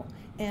wonderful.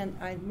 And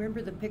I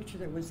remember the picture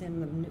that was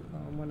in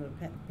one of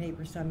the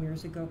papers some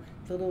years ago.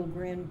 The little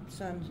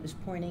grandson is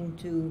pointing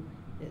to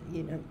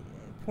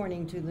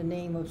the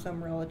name of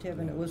some relative,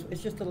 and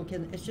it's just a little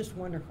kid. It's just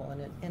wonderful.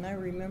 And I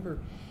remember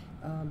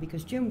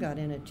because Jim got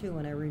in it too,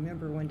 and I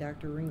remember when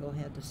Dr. Ringel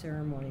had the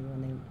ceremony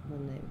when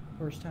the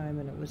first time,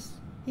 and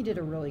he did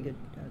a really good.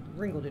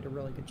 Ringel did a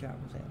really good job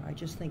with that.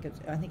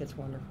 I think it's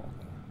wonderful.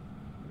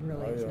 It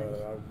really is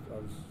nice.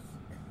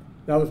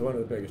 That was one of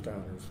the biggest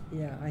honors.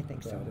 Yeah, I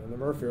think so. And the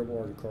Murphy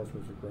Award, of course,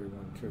 was a great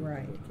one too.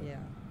 Right.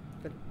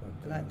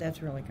 But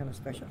that's really kind of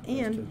special.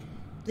 And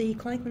the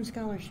Clikeman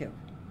Scholarship.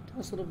 Tell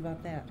us a little bit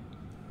about that.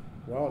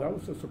 Well, that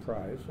was a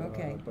surprise.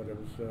 Okay. But it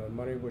was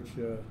money which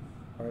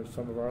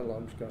some of our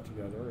alums got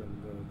together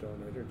and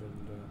donated,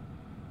 and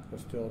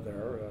it's still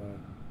there.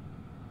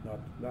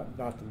 Not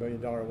the $1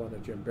 million one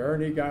that Jim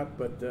Barroney got,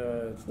 but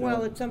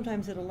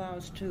sometimes it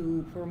allows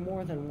for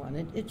more than one.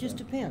 It just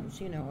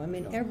depends, I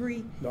mean,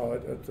 every. No,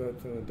 it's an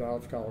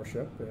endowed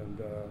scholarship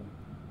and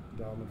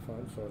endowment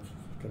fund, so it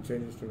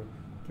continues to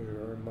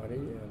earn money,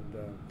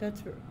 and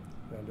that's right.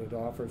 And it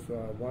offers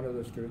one of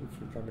the students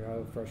who's coming out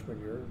of the freshman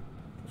year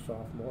to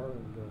sophomore.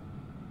 And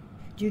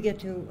do you get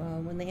to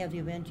when they have the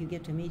event? Do you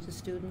get to meet the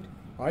student?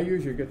 I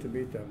usually get to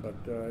meet them, but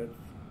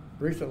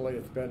recently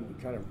it's been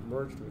kind of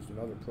merged with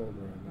another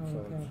program. Oh, so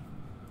okay.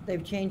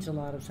 They've changed a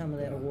lot of some of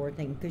that award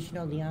thing, because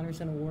the honors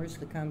and awards,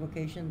 the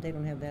convocation, they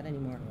don't have that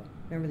anymore. Yeah.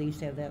 Remember, they used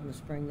to have that in the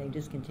spring. They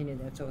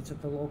discontinued that, so it's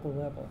at the local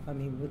level. I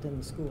mean, within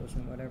the schools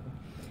and whatever.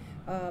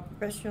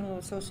 Professional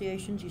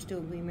associations, you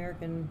still have the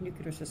American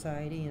Nuclear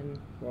Society and.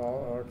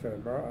 Well, okay.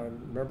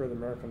 I'm a member of the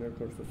American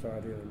Nuclear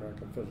Society and the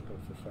American Physical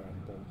Society,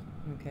 both.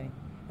 Okay.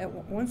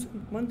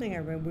 One thing I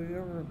read, were you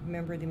ever a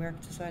member of the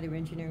American Society of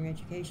Engineering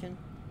Education?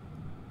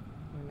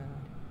 Or not?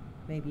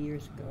 Maybe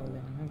years ago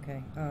then.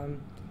 Okay.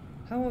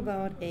 How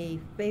about a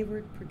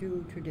favorite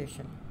Purdue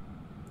tradition?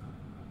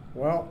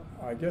 Well,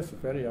 I guess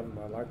if any of them,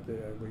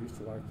 we used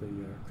to like the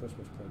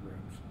Christmas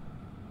programs.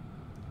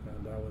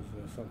 And that was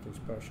something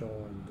special,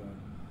 and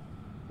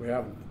we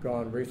haven't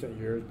gone recent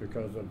years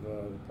because of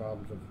the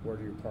problems of where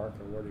do you park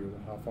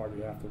and how far do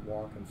you have to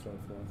walk and so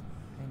forth.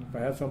 If I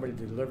had somebody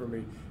deliver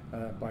me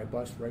by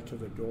bus right to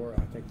the door,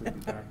 I think we'd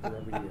be back there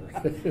every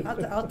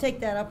year. I'll take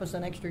that up as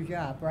an extra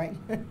job, right?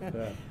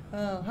 Yeah.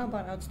 How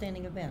about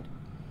outstanding event?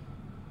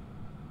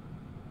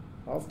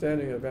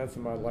 Outstanding events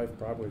in my life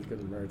probably is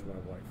getting married to my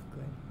wife.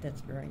 Good.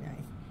 That's very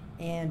nice.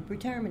 And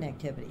retirement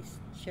activities.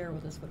 Share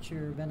with us what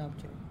you've been up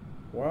to.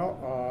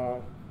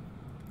 Well,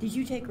 did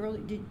you take early?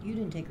 You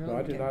didn't take early. No,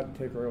 I did not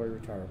take early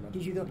retirement.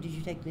 Did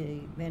you take the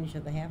advantage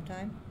of the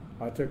halftime?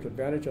 I took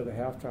advantage of the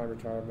halftime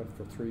retirement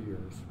for 3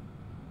 years.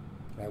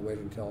 I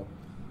waited until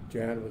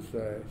Jan was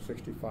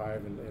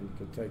 65 and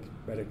could take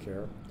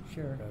Medicare.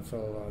 Sure. And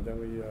so then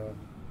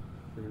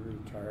we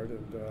retired,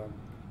 and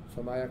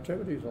so my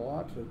activities a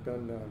lot has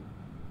been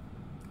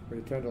we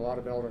attend a lot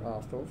of elder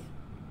hostels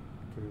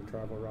to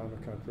travel around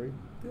the country.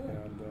 Good.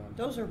 And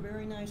those are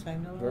very nice. I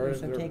know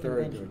others have taken taken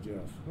very advantage.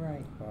 good, yes.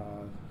 Right.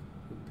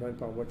 It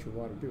depends on what you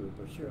want to do,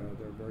 but sure.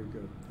 They're very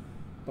good.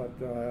 But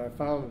I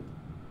found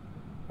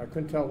I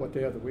couldn't tell what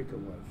day of the week it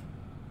was,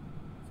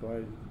 so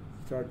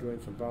I started doing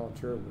some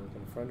volunteer work.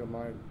 And a friend of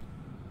mine,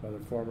 the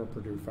former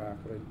Purdue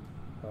faculty,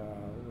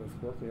 was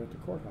working at the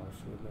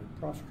courthouse in the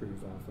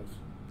prosecutor's office,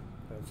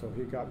 and so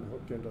he got me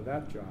hooked into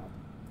that job.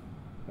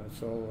 And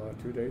so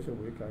 2 days a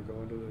week I go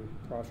into the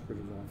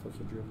prosecutor's office,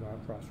 the juvenile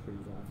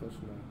prosecutor's office.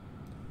 And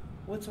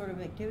what sort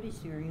of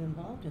activities are you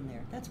involved in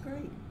there? That's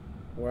great.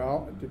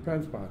 Well, it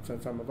depends upon.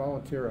 Since I'm a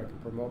volunteer, I can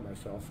promote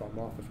myself, so I'm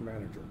office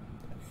manager.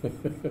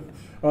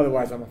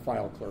 Otherwise, I'm a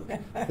file clerk.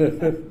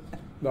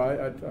 No,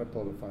 I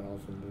pull the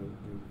files and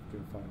do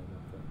file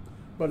work.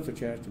 But it's a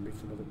chance to meet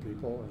some other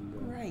people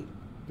and right.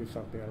 do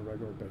something on a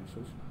regular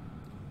basis.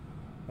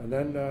 And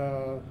then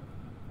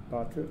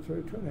about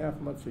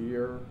 2.5 months a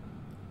year,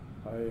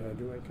 I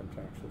do income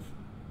taxes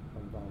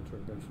on a volunteer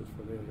basis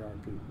for the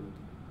ARP group.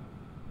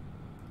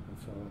 And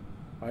so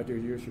I do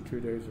usually 2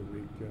 days a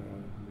week.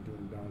 We do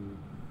them down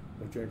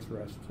the Jenks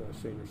Rest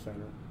Senior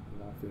Center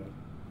in Lafayette.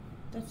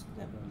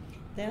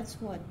 That's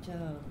what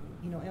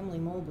Emily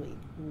Mobley,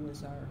 who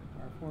was our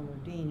former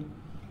dean,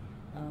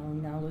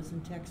 now lives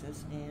in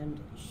Texas, and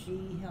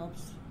she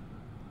helps.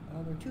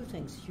 There are two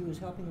things. She was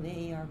helping the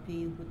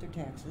AARP with their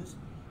taxes,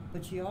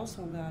 but she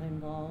also got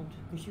involved,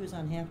 because she was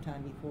on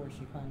halftime before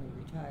she finally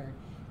retired,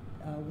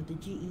 with the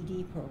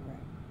GED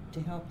program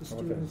to help the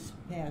students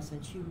pass,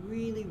 and she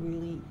really,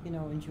 really,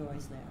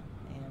 enjoys that.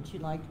 And she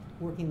liked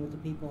working with the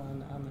people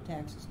on the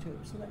taxes too.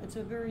 So it's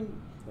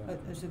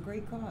it's a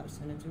great cause,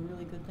 and it's a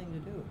really good thing to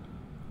do.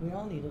 We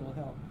all need a little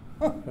help.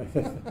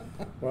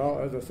 Well,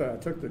 as I said, I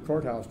took the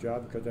courthouse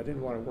job because I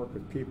didn't want to work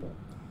with people.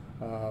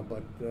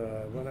 But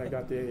when I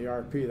got the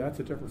AARP, that's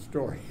a different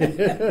story.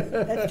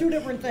 That's two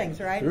different things,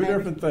 right? Two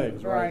different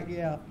things, right? Right,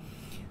 yeah.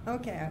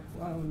 Okay,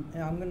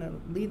 I'm going to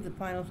leave the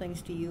final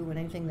things to you and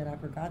anything that I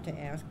forgot to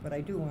ask, but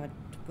I do want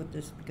to put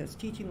this, because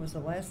teaching was the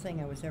last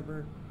thing I was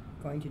ever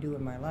going to do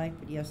in my life.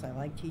 But yes, I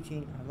like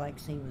teaching. I like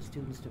seeing the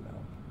students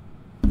develop.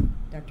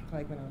 Dr.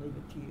 Clikeman, I'll leave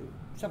it to you.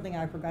 Something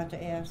I forgot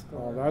to ask?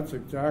 Well, that's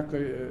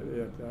exactly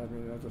it. I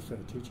mean, as I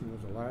said, teaching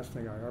was the last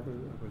thing I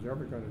was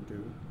ever going to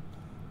do.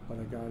 When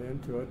I got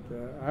into it,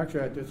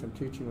 actually I did some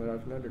teaching when I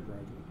was an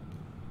undergraduate.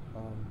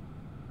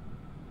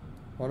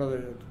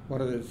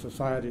 one of the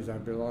societies I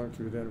belonged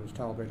to then was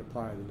Tau Beta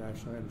Pi, the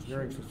National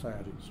Engineering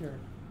Society. Sure.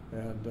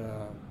 And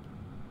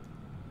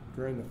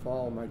during the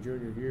fall of my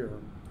junior year,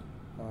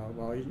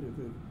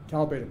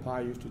 Tau Beta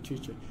Pi used to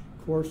teach a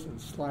course in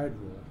slide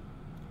rule.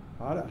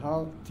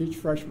 How teach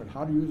freshmen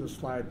how to use a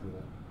slide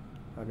rule.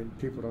 I mean,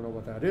 people don't know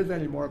what that is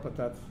anymore,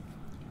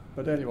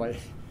 but anyway,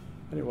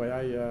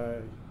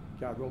 I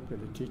got roped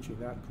into teaching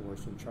that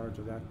course, in charge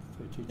of that.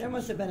 That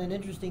must have been an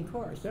interesting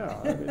course. Yeah,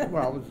 I mean,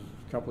 well, it was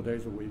a couple of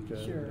days a week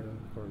Sure.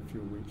 For a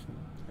few weeks.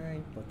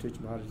 Right. I'll teach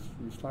them how to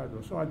use slide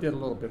rules. So I did a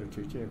little bit of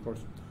teaching. Of course,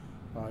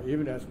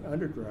 even as an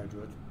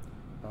undergraduate,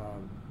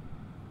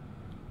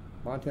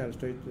 Montana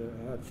State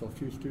had so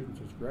few students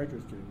as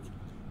graduate students.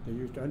 They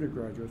used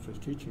undergraduates as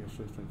teaching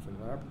assistants in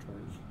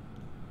laboratories.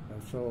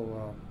 And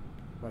so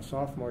my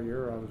sophomore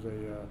year, I was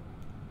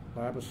a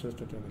lab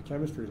assistant in the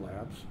chemistry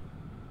labs.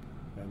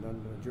 And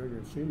then the junior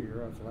and senior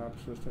year, I was a lab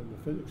assistant in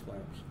the physics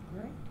labs.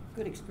 Right.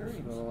 Good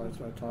experience.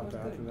 So I taught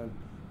that. And then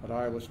at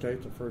Iowa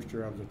State, the first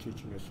year, I was a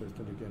teaching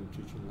assistant, again,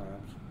 teaching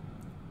labs.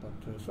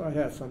 But so I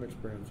had some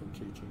experience in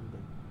teaching.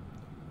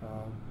 But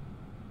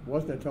it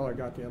wasn't until I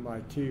got to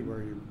MIT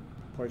where you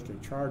placed in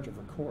charge of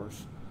a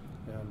course.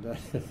 And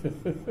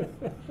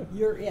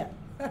You're it.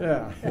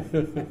 Yeah.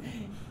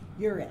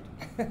 You're it.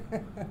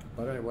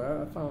 But anyway,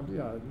 I found,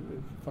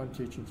 it's fun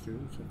teaching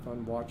students and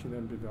fun watching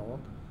them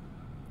develop.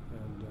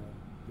 And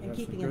you had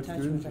keeping some in good touch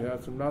students, with you them.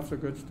 had some not so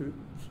good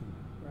students.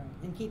 Right.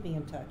 And keeping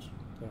in touch.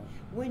 Yeah.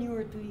 When you were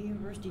at the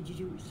university, did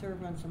you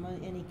serve on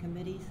any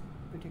committees,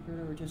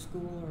 particular, or just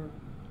school, or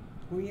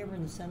were you ever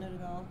in the Senate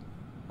at all?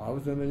 I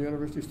was in the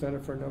University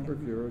Senate for a number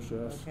of years,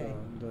 yes. Okay.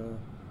 And,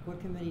 what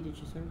committee did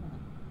you serve on?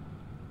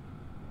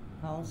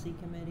 Policy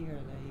committee, or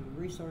the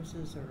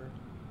resources, or?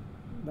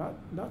 not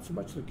so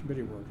much the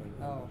committee work.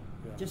 Oh,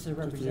 yeah. just the Just the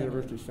representative.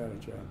 University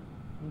Senate,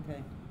 yeah.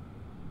 Okay.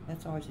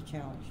 That's always a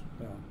challenge.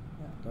 Yeah.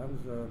 Yeah. That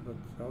was, but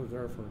I was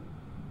there for,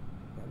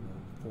 I don't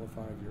know,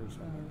 4 or 5 years. Oh,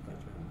 something like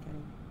that, okay.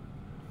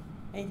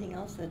 Anything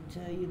else that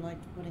you'd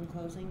like to put in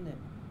closing that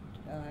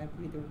I've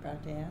either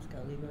got to ask?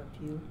 I'll leave it up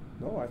to you.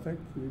 No, I think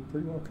you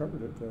pretty well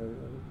covered it.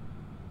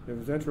 It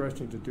was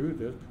interesting to do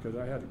this because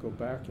I had to go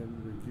back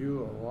and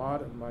review a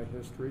lot of my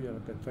history, and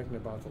I've been thinking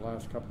about the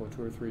last couple of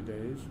 2 or 3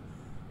 days,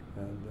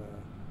 and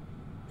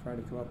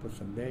trying to come up with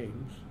some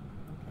names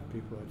that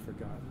people had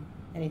forgotten.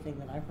 Anything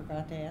that I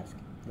forgot to ask?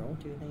 No.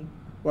 Do you think?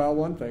 Well,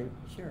 one thing.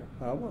 Sure.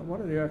 One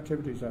of the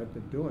activities I've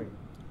been doing,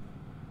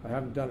 I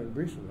haven't done it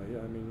recently.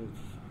 I mean, it's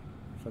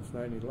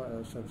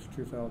since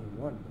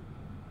 2001.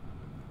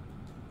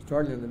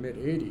 Starting in the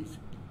mid-'80s,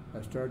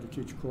 I started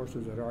to teach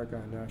courses at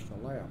Argonne National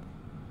Lab.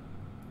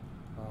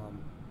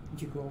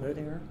 Did you go over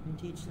there and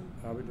teach them?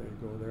 I would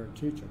go there and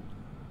teach them.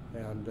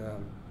 And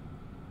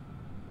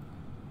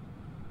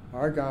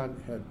Argonne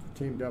had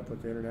teamed up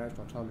with the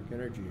International Atomic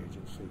Energy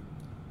Agency,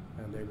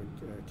 and they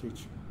would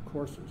teach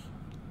courses.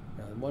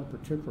 And one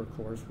particular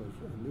course was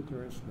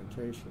nuclear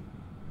instrumentation.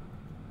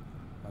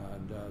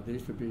 And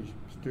these would be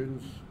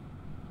students,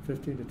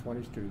 15 to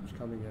 20 students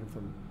coming in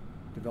from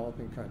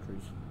developing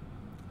countries.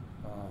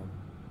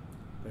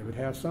 They would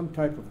have some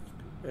type of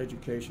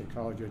education,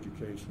 college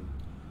education,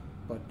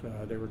 but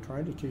they were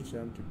trying to teach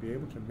them to be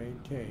able to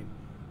maintain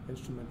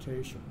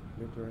instrumentation,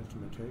 nuclear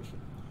instrumentation.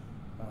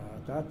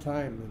 At that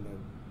time, in the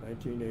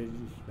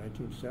 1980s,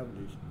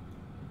 1970s,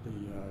 the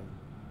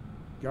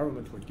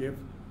government would give,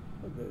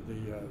 the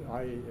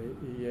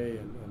IAEA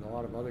and a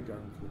lot of other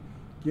governments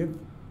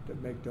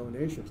would make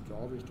donations to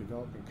all these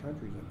developing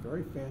countries of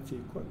very fancy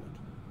equipment,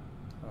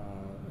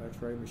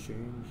 X-ray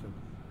machines and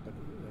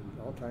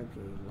all types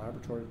of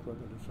laboratory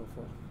equipment and so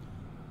forth.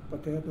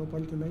 But they had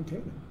nobody to maintain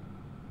it.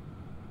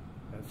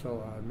 And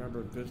so I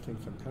remember visiting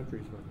some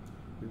countries where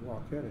we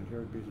walk in and here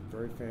would be a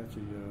very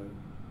fancy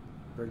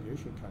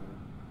radiation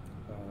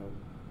counter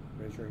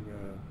measuring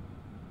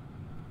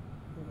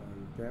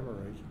gamma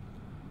rays,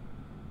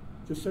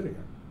 just sitting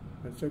there.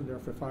 Been sitting there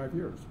for 5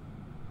 years.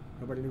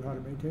 Nobody knew how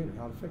to maintain it,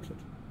 how to fix it.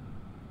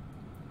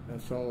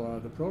 And so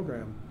the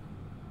program,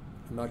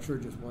 I'm not sure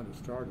just when it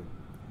started,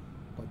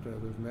 but there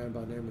was a man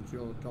by the name of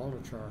Jill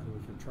Dolachar who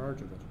was in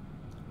charge of it,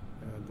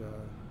 and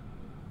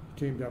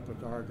teamed up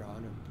with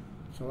Argonne. And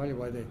so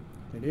anyway,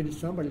 they needed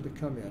somebody to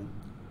come in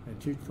and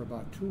teach for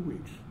about 2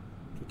 weeks,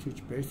 to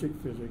teach basic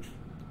physics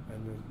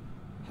and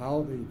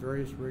how the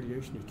various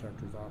radiation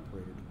detectors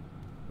operated.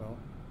 Well,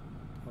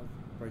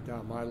 right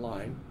down my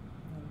line.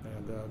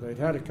 And they'd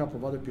had a couple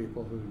of other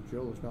people who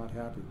Jill was not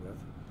happy with,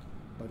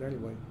 but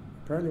anyway,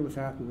 apparently was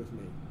happy with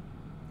me.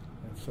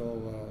 And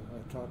so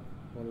I taught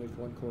at least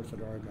one course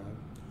at Argonne,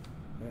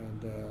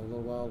 and a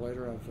little while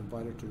later I was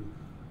invited to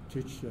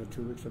teach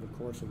 2 weeks of a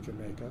course in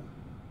Jamaica.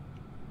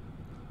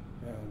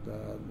 And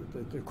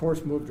the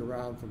course moved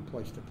around from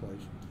place to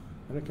place.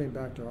 And I came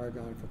back to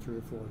Argonne for 3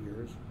 or 4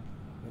 years,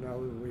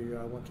 and we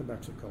went to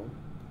Mexico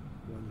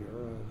 1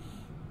 year,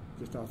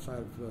 just outside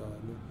of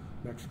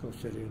Mexico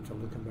City in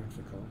Toluca,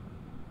 Mexico.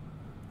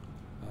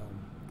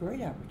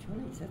 Great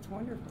opportunities. That's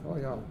wonderful. Oh,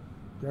 yeah.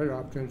 Great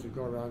opportunity to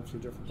go around and see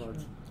different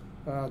parts.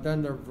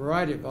 Then there are a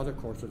variety of other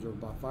courses. There were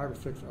about 5 or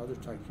 6 other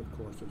types of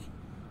courses.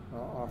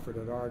 offered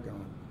at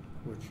Argonne,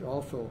 which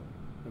also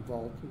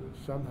involved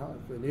somehow,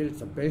 they needed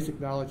some basic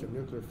knowledge of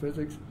nuclear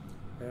physics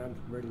and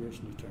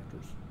radiation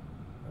detectors.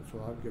 And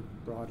so I'd get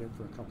brought in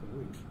for a couple of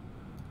weeks.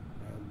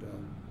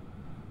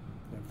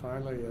 And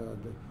finally,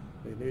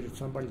 they needed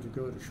somebody to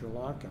go to Sri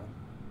Lanka.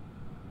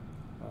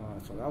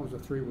 So that was a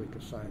 3-week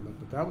assignment,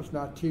 but that was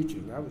not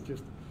teaching. That was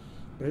just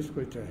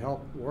basically to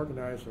help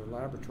organize the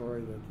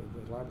laboratory,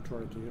 the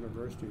laboratory at the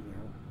university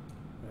there,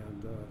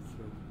 and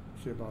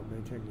to see about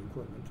maintaining the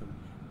equipment. And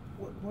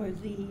was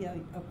the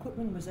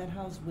equipment, was that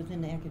housed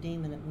within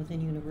academia,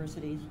 within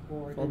universities,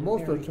 or well,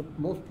 most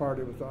part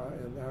it was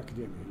in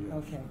academia,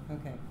 yes.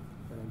 Okay.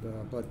 And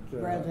but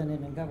rather than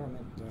in a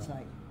government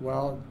site.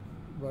 Well,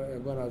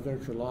 when I was in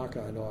Sri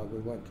Lanka, I know we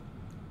went.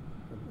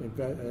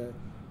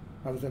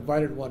 I was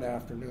invited one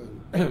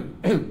afternoon,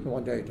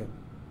 one day, to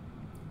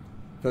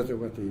visit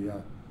with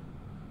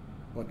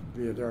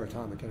their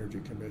Atomic Energy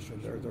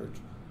Commission.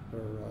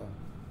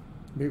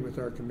 Meet with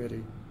their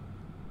committee,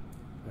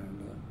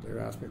 and they were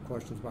asking me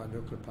questions about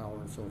nuclear power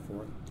and so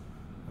forth.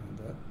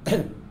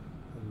 And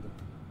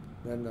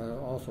then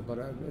also, but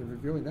in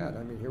reviewing that,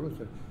 I mean, here was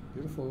a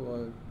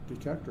beautiful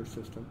detector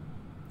system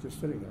just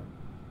sitting there.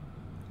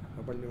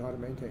 Nobody knew how to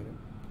maintain it.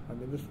 I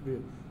mean, this would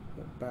be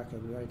back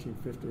in the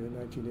 1950s and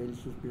 1980s.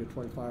 This would be a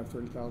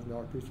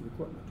 $25,000-$30,000 piece of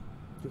equipment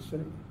just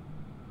sitting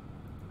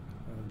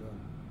there. And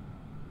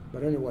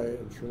but anyway,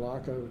 in Sri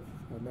Lanka,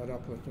 I met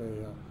up with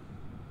a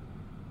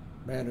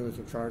man who was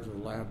in charge of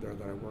the lab there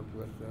that I worked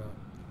with.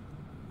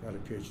 Got a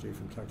PhD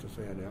from Texas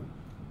A&M, and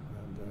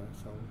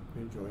so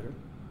we enjoyed it.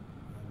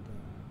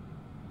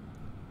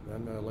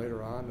 And then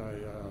later on, I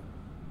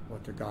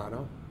went to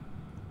Ghana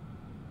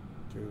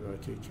to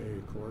teach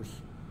a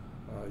course,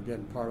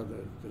 again, part of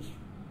this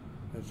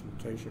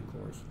instrumentation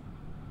course.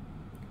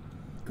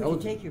 Could you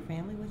take your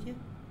family with you?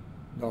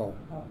 No.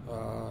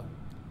 Oh.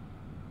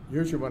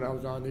 Usually when I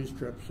was on these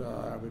trips,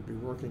 I would be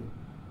working,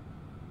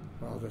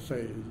 well, as I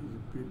say,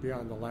 you'd be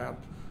on the lab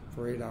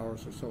for 8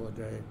 hours or so a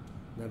day.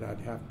 Then I'd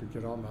have to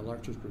get all my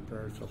lectures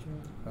prepared. So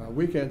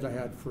weekends I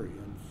had free,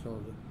 and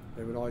so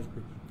they would always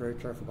be very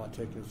careful about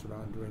taking us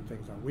around doing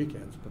things on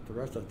weekends. But the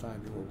rest of the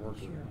time you were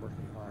working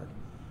hard.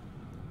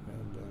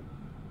 And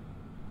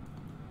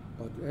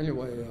but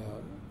anyway,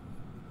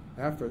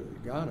 after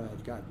Ghana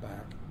had got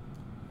back,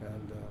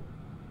 and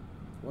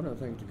one of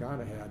the things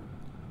Ghana had,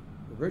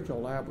 the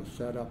original lab was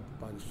set up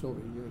by the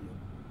Soviet Union,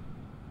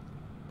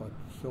 but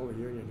the Soviet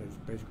Union has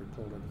basically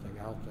pulled everything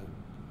out then.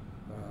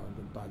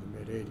 By the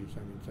mid-'80s,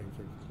 I mean, things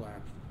had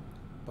collapsed.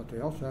 But they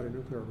also had a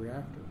nuclear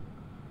reactor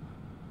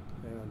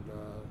and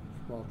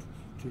a small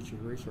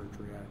teaching research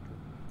reactor.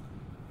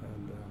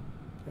 And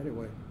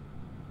anyway,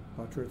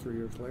 about 2 or 3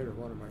 years later,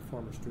 one of my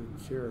former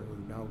students here,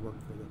 who now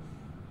worked for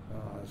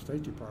the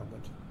State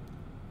Department,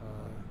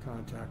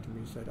 contacted me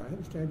and said, "I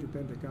understand you've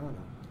been to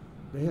Ghana."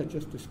 They had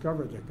just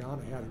discovered that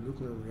Ghana had a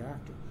nuclear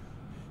reactor.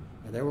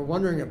 And they were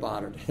wondering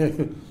about it,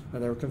 and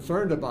they were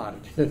concerned about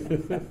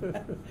it.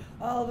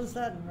 All of a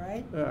sudden,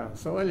 right? Yeah.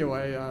 So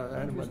anyway,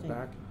 I went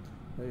back.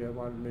 They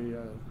wanted me.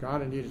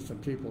 Ghana needed some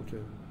people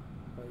to,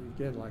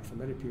 again, like so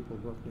many people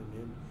working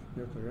in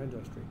the nuclear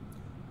industry,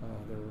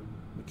 they were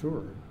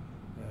mature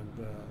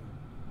and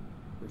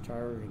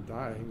retiring and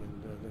dying,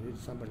 and they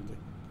needed somebody to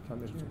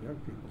come in for young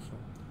people.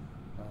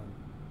 So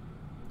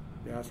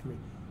they asked me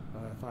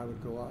if I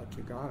would go out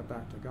to Ghana,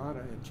 back to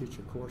Ghana, and teach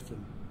a course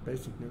in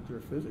basic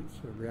nuclear physics,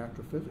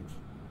 reactor physics.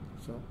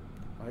 So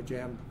I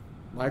jammed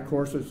my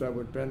courses that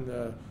would have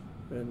been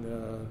in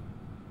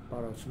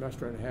about a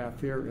semester and a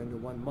half here into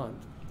 1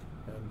 month.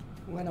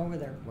 And went over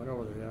there,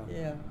 yeah.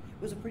 Yeah.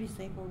 Was it pretty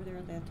safe over there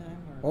at that time?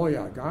 Or? Oh,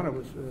 yeah. Ghana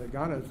was,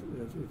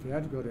 if you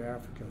had to go to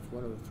Africa, it's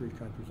one of the 3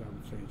 countries I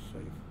would say is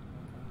safe.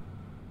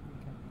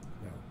 Okay.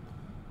 Yeah.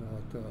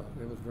 No,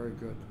 it was very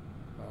good.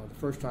 The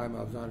first time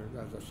I was on,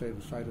 as I say,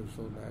 the site of the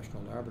Seoul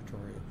National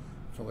Laboratory,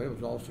 so it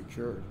was all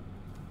secured.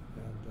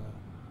 And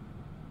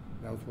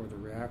that was where the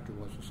reactor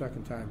was. The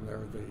second time there,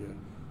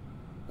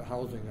 the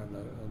housing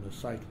on the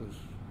site was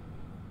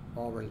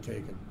already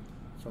taken,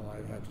 so I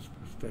had to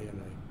stay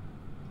in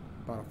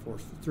about a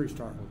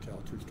 3-star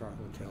hotel, 2-star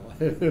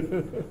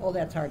hotel. Oh,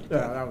 that's hard to do.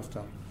 Yeah, that was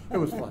tough. It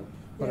was fun,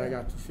 but Yeah. I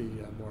got to see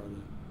more of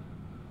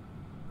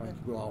the. I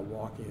could go out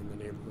walking in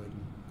the neighborhood.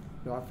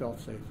 And, I felt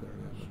safe there.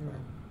 Yeah, Sure,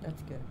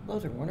 that's good.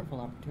 Those are wonderful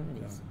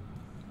opportunities.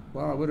 Yeah.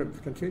 Well, I would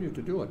have continued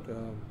to do it.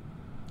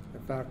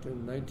 In fact,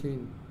 in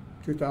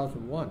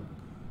 2001,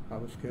 I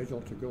was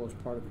scheduled to go as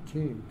part of a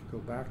team to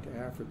go back to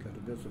Africa to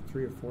visit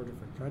 3 or 4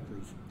 different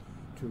countries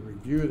to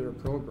review their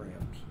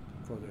programs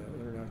for the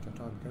International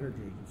Atomic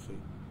Energy Agency.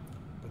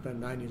 But then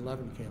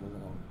 9/11 came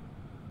along,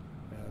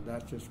 and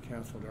that just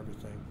canceled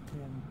everything.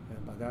 Yeah.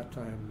 And by that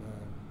time,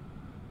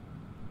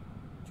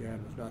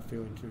 Jan was not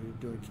doing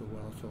so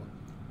well, so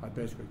I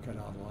basically cut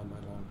out a lot of my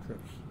long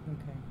trips.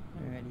 Okay,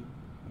 alrighty.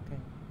 Okay,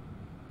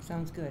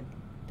 sounds good.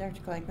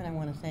 Dr. Clikeman, I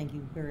want to thank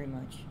you very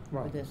much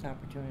for this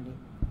opportunity.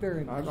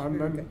 Very much.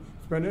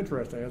 It's been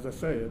interesting, as I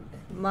say.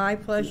 My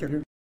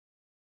pleasure.